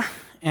prayer,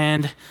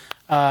 and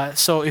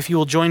so if you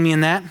will join me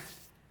in that.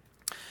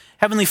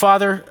 Heavenly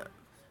Father,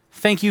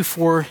 thank you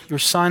for your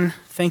Son.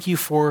 Thank you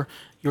for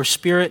your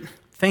Spirit.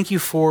 Thank you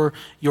for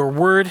your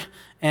word.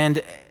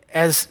 And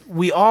as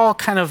we all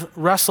kind of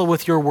wrestle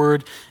with your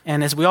word,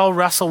 and as we all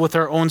wrestle with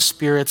our own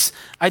spirits,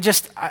 I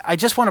just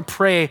want to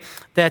pray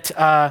that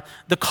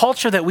the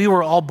culture that we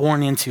were all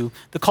born into,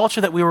 the culture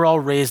that we were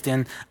all raised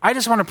in, I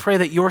just want to pray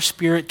that your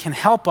Spirit can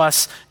help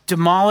us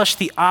demolish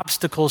the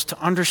obstacles to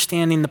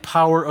understanding the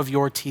power of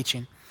your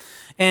teaching.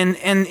 And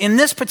in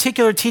this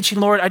particular teaching,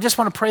 Lord, I just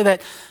want to pray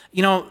that,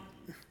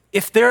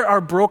 if there are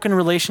broken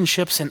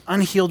relationships and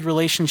unhealed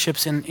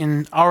relationships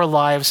in our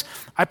lives,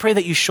 I pray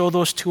that you show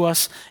those to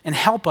us and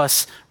help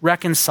us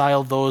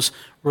reconcile those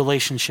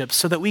relationships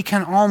so that we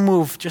can all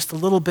move just a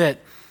little bit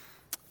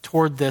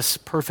toward this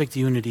perfect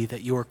unity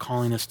that you are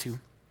calling us to.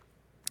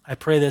 I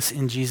pray this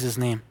in Jesus'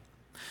 name.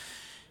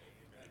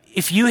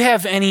 If you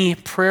have any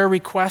prayer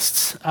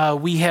requests,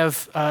 we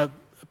have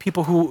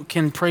people who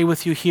can pray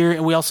with you here,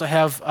 and we also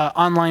have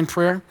online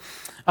prayer.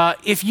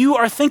 If you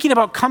are thinking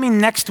about coming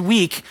next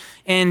week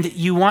and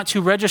you want to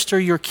register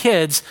your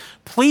kids,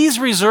 please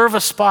reserve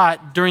a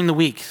spot during the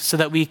week so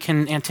that we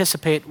can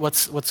anticipate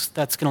what's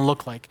that's going to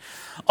look like.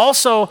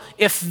 Also,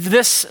 if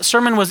this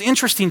sermon was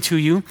interesting to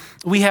you,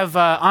 we have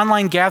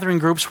online gathering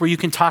groups where you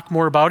can talk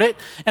more about it.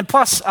 And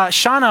plus,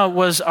 Shauna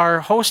was our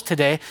host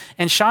today,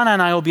 and Shauna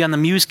and I will be on the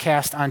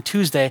Musecast on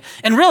Tuesday.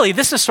 And really,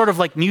 this is sort of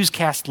like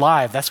Musecast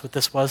Live. That's what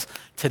this was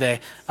today.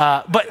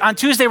 But on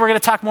Tuesday, we're going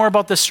to talk more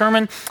about this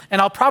sermon,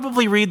 and I'll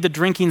probably read the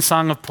drinking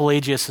song of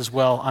Pelagius as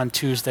well on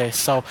Tuesday.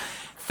 So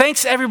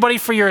thanks, everybody,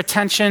 for your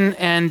attention,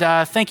 and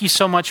thank you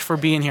so much for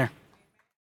being here.